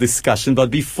closing the discussion, but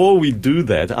before we do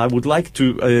that, I would like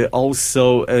to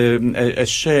also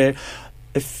share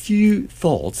a few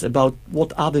thoughts about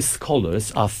what other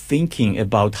scholars are thinking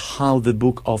about how the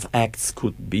book of Acts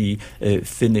could be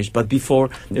finished. But before,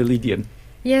 Lydia.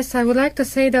 Yes, I would like to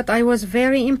say that I was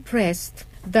very impressed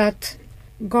that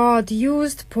God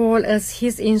used Paul as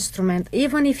his instrument,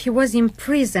 even if he was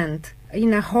imprisoned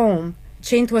in a home,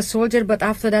 chained to a soldier, but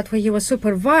after that he was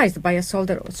supervised by a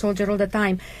soldier all the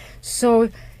time. So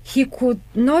he could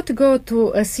not go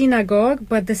to a synagogue,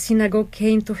 but the synagogue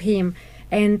came to him.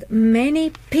 And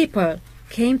many people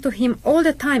came to him all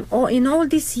the time. In all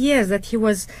these years that he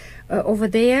was over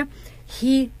there,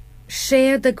 he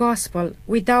shared the gospel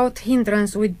without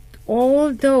hindrance with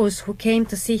all those who came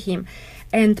to see him.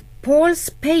 And Paul's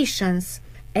patience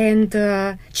and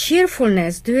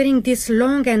cheerfulness during this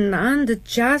long and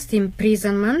unjust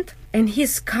imprisonment, and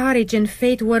his courage and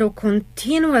faith were a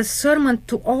continuous sermon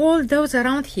to all those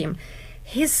around him.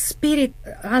 His spirit,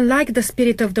 unlike the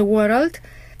spirit of the world,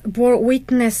 bore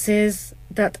witnesses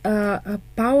that a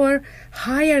power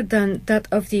higher than that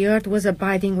of the earth was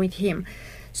abiding with him.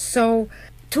 So,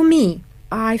 to me,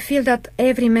 I feel that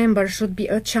every member should be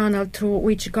a channel through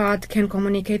which God can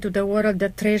communicate to the world the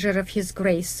treasure of His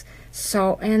grace.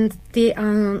 So, and the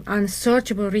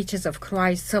unsearchable riches of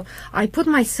Christ. So, I put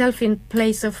myself in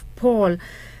place of Paul.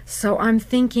 So, I'm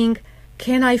thinking,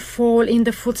 can I fall in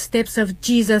the footsteps of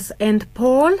Jesus and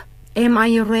Paul? Am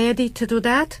I ready to do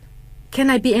that? can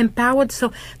I be empowered?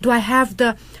 So do I have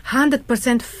the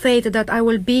 100% faith that I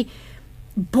will be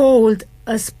bold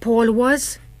as Paul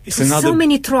was? Through so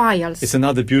many trials. It's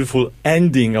another beautiful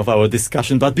ending of our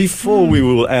discussion. But before we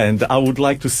will end, I would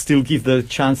like to still give the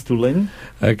chance to Lynn.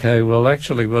 Okay, well,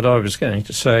 actually, what I was going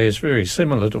to say is very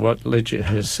similar to what Lygia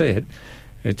has said.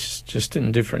 It's just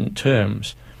in different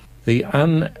terms.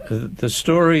 The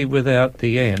story without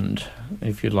the end,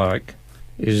 if you like,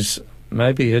 is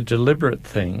maybe a deliberate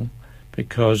thing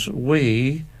because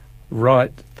we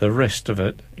write the rest of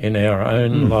it in our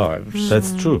own lives.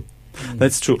 That's true.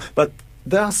 That's true. But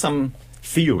there are some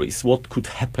theories what could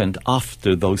happen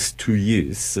after those 2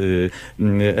 years.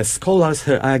 Scholars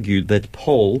have argued that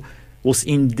Paul was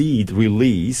indeed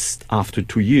released after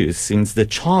 2 years, since the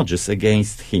charges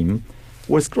against him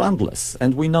was groundless,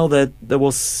 and we know that there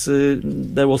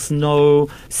was no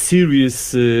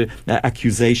serious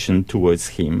accusation towards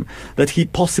him, that he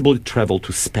possibly traveled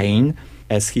to Spain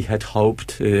as he had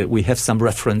hoped. We have some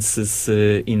references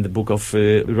in the book of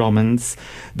Romans,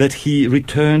 that he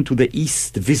returned to the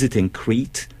east visiting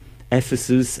Crete,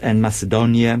 Ephesus and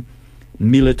Macedonia,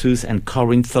 Miletus and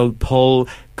Corinth. So Paul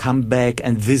come back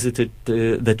and visited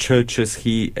the churches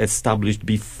he established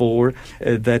before,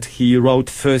 that he wrote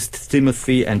First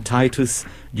Timothy and Titus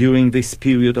during this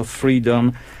period of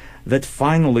freedom, that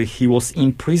finally he was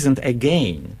imprisoned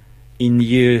again in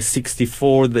year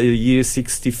 64. The year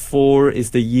 64 is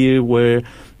the year where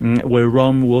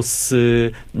Rome was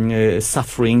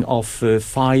suffering of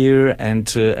fire, and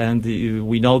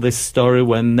we know this story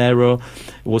when Nero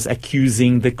was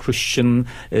accusing the Christians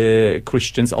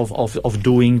of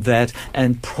doing that,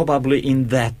 and probably in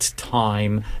that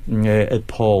time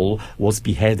Paul was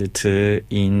beheaded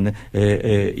in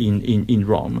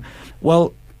Rome.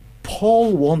 Well,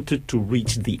 Paul wanted to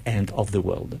reach the end of the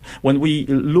world. When we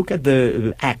look at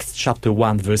the Acts chapter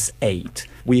 1 verse 8,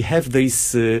 we have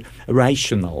this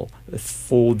rationale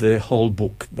for the whole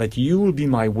book, that you will be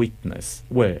my witness.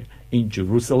 Where? In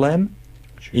Jerusalem,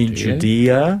 in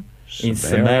Judea, in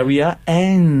Samaria,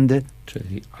 and to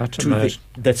the uttermost.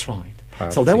 That's right.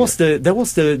 So that was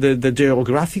the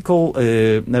geographical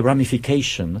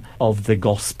ramification of the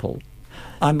gospel.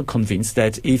 I'm convinced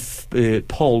that if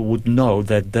Paul would know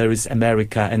that there is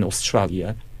America and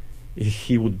Australia,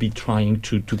 he would be trying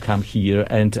to come here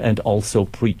and also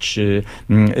preach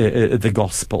the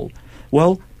gospel.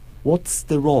 Well, what's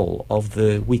the role of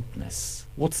the witness?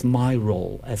 What's my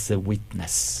role as a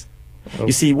witness? Well,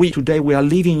 you see, today we are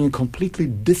living in a completely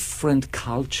different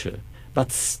culture,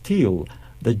 but still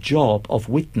the job of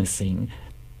witnessing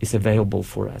is available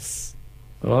for us.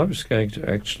 Well, I was going to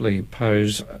actually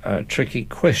pose a tricky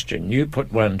question. You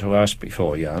put one to us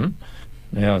before, Jan.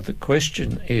 Now, the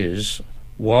question is,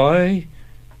 why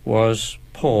was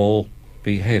Paul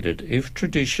beheaded? If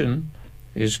tradition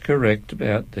is correct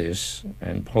about this,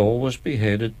 and Paul was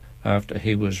beheaded after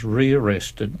he was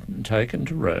rearrested and taken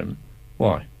to Rome,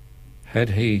 why?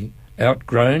 Had he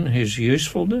outgrown his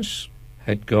usefulness?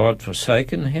 Had God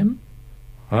forsaken him?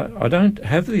 I don't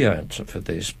have the answer for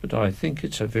this, but I think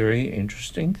it's a very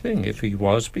interesting thing. If he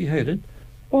was beheaded,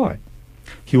 why?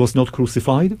 He was not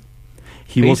crucified.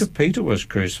 Peter was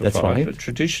crucified, that's right. But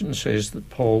tradition says that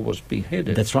Paul was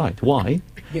beheaded. That's right. Why?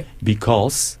 Yeah.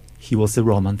 Because he was a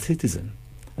Roman citizen,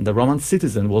 and the Roman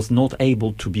citizen was not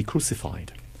able to be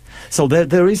crucified. So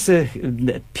there is a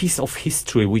piece of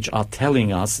history which are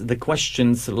telling us the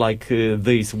questions like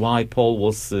this: why Paul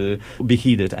was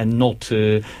beheaded and not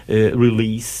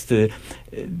released.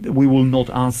 We will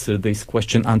not answer this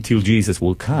question until Jesus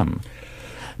will come.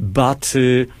 But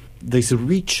this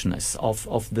richness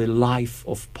of the life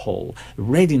of Paul,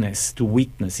 readiness to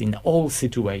witness in all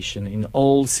situations, in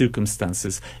all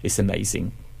circumstances, is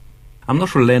amazing. I'm not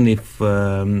sure, Len, if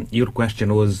your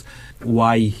question was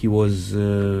why he was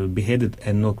beheaded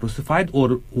and not crucified,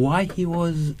 or why he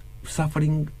was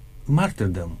suffering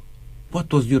martyrdom.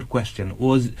 What was your question?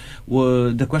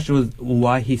 The question was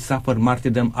why he suffered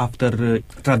martyrdom after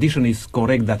tradition is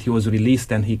correct that he was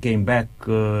released and he came back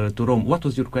to Rome. What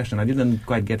was your question? I didn't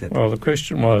quite get it. Well, the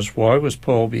question was, why was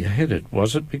Paul beheaded?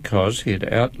 Was it because he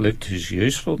had outlived his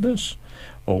usefulness,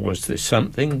 or was there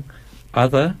something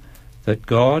other that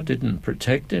God didn't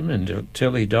protect him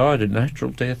until he died a natural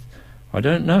death? I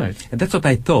don't know. And that's what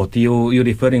I thought. You're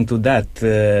referring to that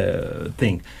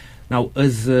thing. Now,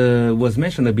 as was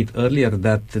mentioned a bit earlier,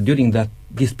 that during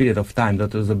this period of time,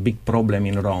 that was a big problem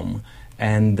in Rome,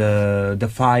 and the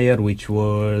fire which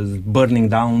was burning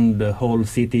down the whole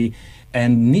city,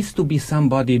 and needs to be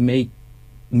somebody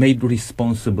made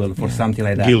responsible for something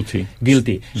like that.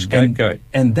 Guilty. Scapegoat.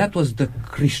 And that was the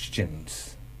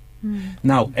Christians.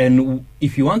 Now, and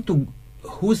if you want to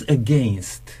who's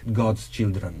against God's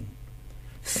children?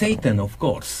 Satan, of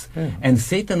course. Yeah. And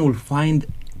Satan will find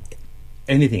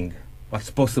anything what's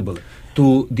possible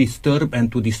to disturb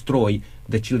and to destroy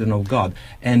the children of God.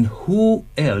 And who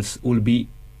else will be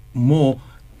more?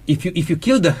 If you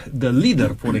kill the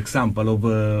leader, for example, of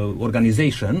an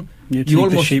organization, You take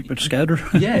the sheep and scatter.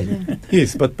 yeah.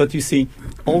 Yes, but you see,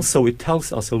 also it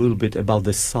tells us a little bit about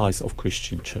the size of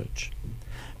Christian church.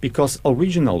 Because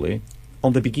originally,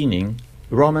 on the beginning,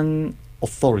 Roman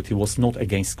authority was not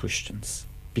against Christians,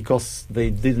 because they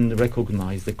didn't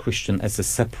recognize the Christian as a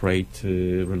separate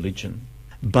religion.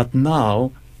 But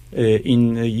now,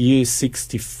 in year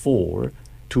 64,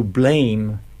 to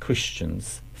blame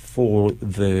Christians for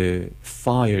the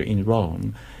fire in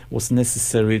Rome was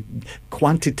necessary.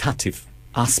 Quantitative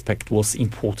aspect was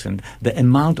important. The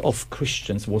amount of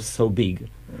Christians was so big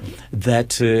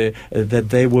that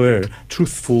they were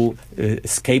truthful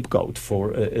scapegoat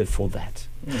for that.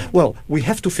 Well, we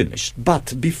have to finish,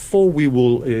 but before we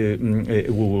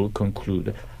will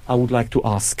conclude, I would like to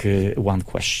ask one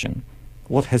question.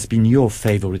 What has been your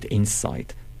favorite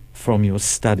insight from your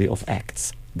study of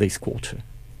Acts this quarter?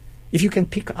 If you can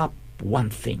pick up one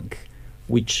thing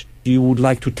which you would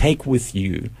like to take with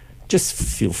you, just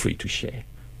feel free to share.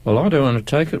 Well, I don't want to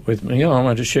take it with me. I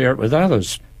want to share it with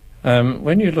others.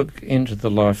 When you look into the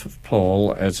life of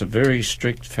Paul as a very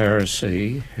strict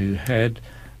Pharisee who had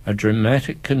a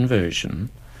dramatic conversion,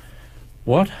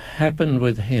 what happened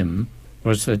with him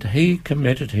was that he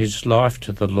committed his life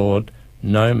to the Lord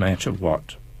no matter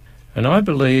what. And I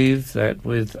believe that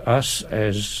with us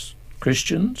as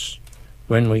Christians,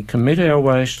 when we commit our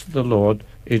ways to the Lord,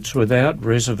 it's without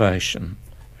reservation.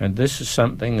 And this is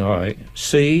something I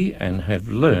see and have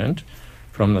learnt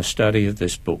from the study of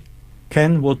this book.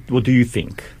 Ken, what do you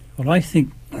think? Well, I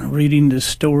think reading this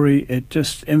story, it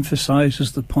just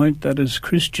emphasizes the point that as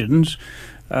Christians,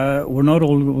 we're not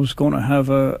always going to have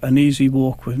an easy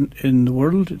walk in the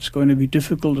world. It's going to be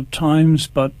difficult at times,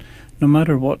 but no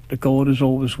matter what, God is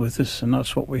always with us, and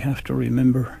that's what we have to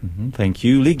remember. Mm-hmm. Thank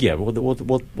you. Ligia,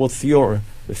 what's your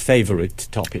favorite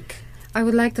topic? I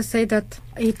would like to say that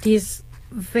it is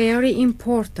very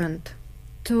important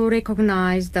to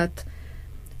recognize that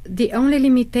the only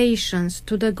limitations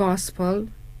to the gospel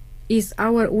is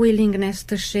our willingness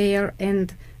to share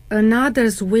and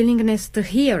another's willingness to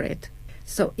hear it.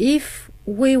 So if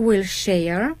we will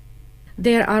share,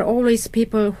 there are always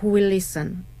people who will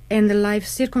listen, and the life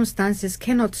circumstances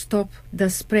cannot stop the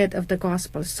spread of the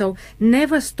gospel. So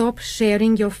never stop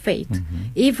sharing your faith. Mm-hmm.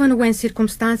 Even when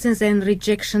circumstances and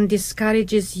rejection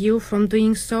discourages you from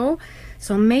doing so.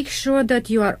 So make sure that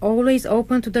you are always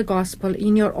open to the gospel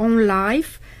in your own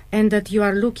life, and that you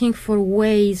are looking for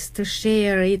ways to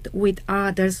share it with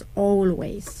others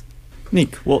always.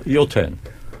 Nick, well, your turn.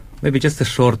 Maybe just a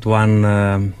short one.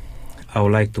 I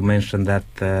would like to mention that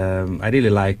I really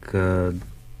like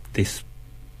this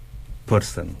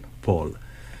person, Paul,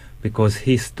 because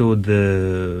he stood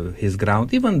his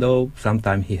ground, even though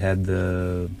sometimes he had,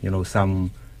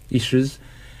 some issues.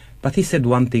 But he said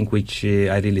one thing which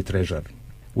I really treasure.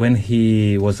 When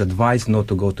he was advised not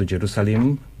to go to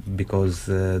Jerusalem because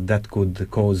that could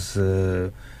cause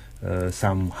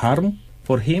some harm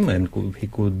for him, and he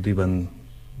could even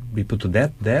be put to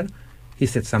death there, he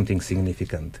said something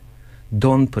significant.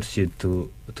 Don't pursue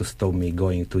to stop me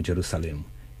going to Jerusalem.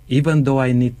 Even though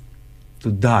I need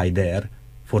to die there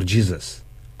for Jesus,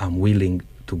 I'm willing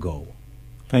to go.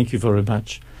 Thank you very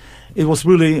much. It was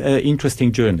really an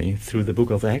interesting journey through the book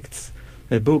of Acts,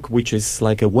 a book which is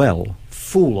like a well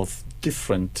full of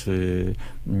different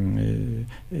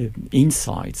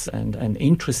insights and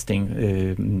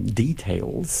interesting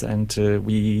details, and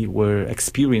we were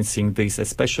experiencing this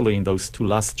especially in those two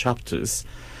last chapters.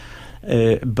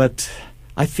 But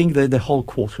I think that the whole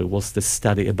quarter was the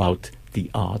study about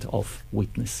the art of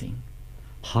witnessing.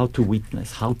 How to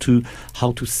witness, how to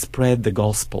spread the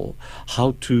gospel,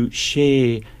 how to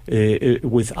share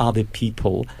with other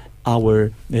people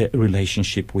our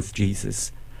relationship with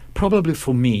Jesus. Probably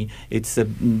for me, it's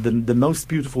the most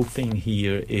beautiful thing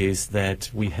here is that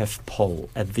we have Paul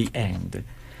at the end,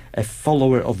 a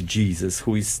follower of Jesus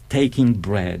who is taking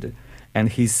bread, and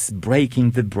he's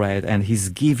breaking the bread, and he's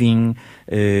giving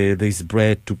this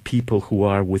bread to people who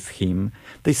are with him.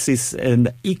 This is an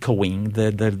echoing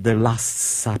the Last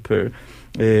Supper,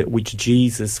 which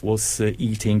Jesus was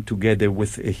eating together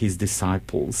with his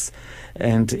disciples.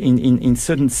 And in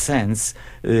certain sense,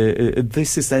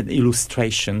 this is an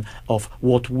illustration of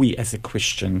what we as a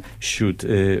Christian should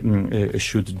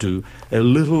do. A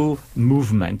little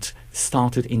movement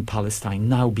started in Palestine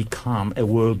now become a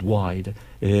worldwide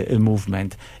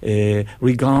movement,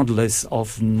 regardless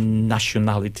of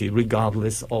nationality,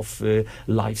 regardless of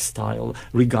lifestyle,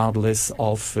 regardless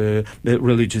of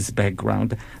religious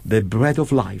background. The bread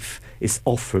of life is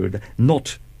offered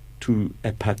not to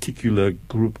a particular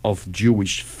group of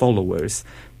Jewish followers,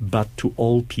 but to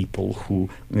all people who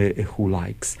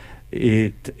likes.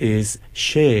 It is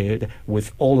shared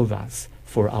with all of us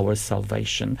for our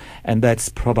salvation, and that's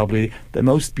probably the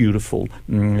most beautiful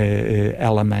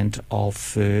element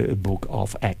of Book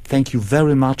of Acts. Thank you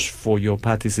very much for your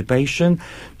participation.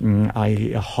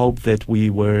 I hope that we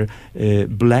were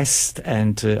blessed,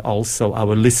 and also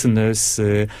our listeners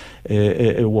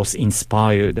was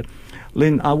inspired.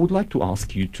 Lynn, I would like to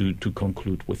ask you to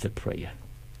conclude with a prayer.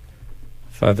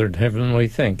 Father in heaven, we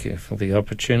thank you for the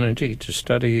opportunity to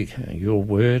study your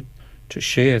word, to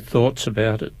share thoughts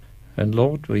about it. And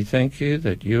Lord, we thank you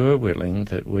that you are willing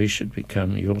that we should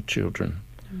become your children.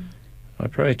 I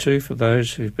pray too for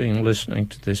those who've been listening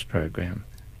to this program,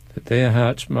 that their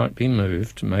hearts might be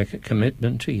moved to make a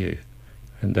commitment to you,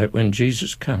 and that when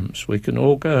Jesus comes, we can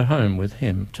all go home with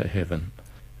him to heaven.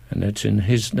 And it's in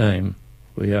his name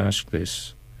we ask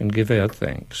this and give our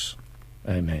thanks.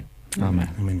 Amen. Amen.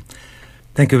 Amen.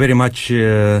 Thank you very much,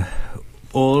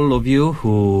 all of you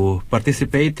who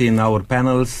participate in our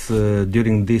panels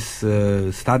during this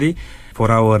study.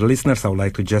 For our listeners, I would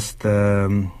like to just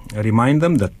remind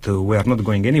them that we are not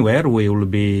going anywhere. We will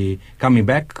be coming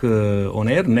back on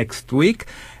air next week,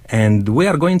 and we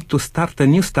are going to start a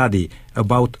new study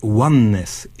about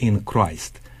oneness in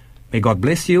Christ. May God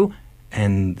bless you,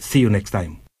 and see you next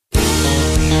time.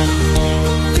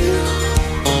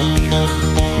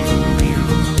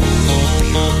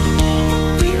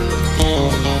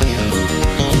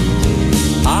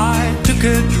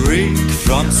 A drink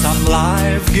from some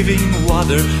life-giving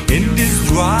water in this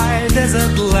dry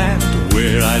desert land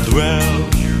where I dwell,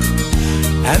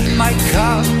 and my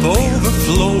cup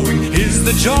overflowing is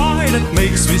the joy that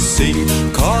makes me sing,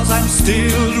 'cause I'm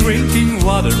still drinking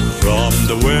water from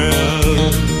the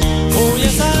well. Oh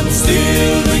yes, I'm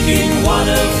still drinking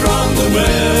water from the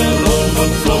well,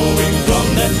 overflowing from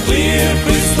that clear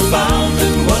crystal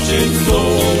fountain. Watch it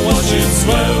flow, watch it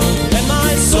swell, and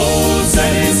my soul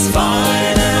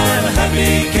satisfied, and I'm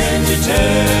happy, can you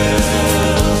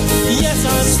tell? Yes,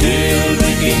 I'm still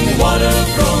drinking water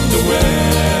from the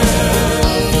well.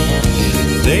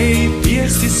 They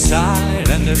pierced his side,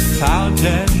 and the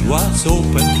fountain was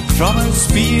open from a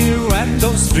spear and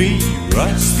those 3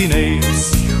 rusty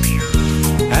nails.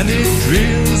 And it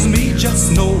thrills me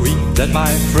just knowing that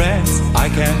my friends I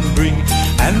can bring,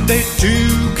 and they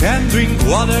too can drink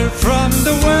water from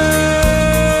the well.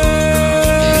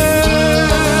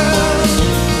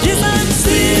 Yes, I'm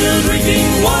still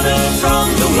drinking water from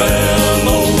the well,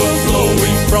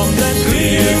 overflowing from that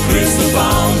clear crystal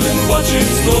fountain. Watch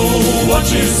it flow,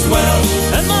 watch it swell,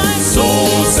 and my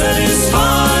soul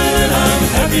satisfied, and I'm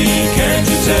happy, can't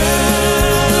you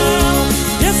tell?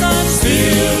 Yes, I'm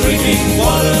still drinking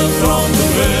water from the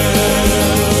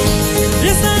well.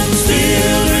 Yes, I'm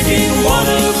still drinking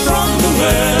water from the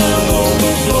well,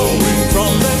 overflowing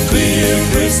from that clear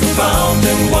crystal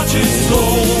fountain. Watch it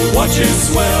flow, watch it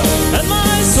swell, and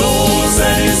my soul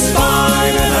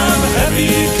satisfied, and I'm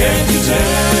happy, can't you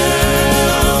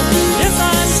tell? Yes,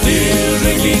 I'm still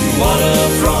drinking water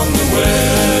from the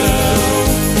well,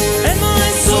 and my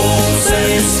soul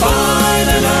satisfied.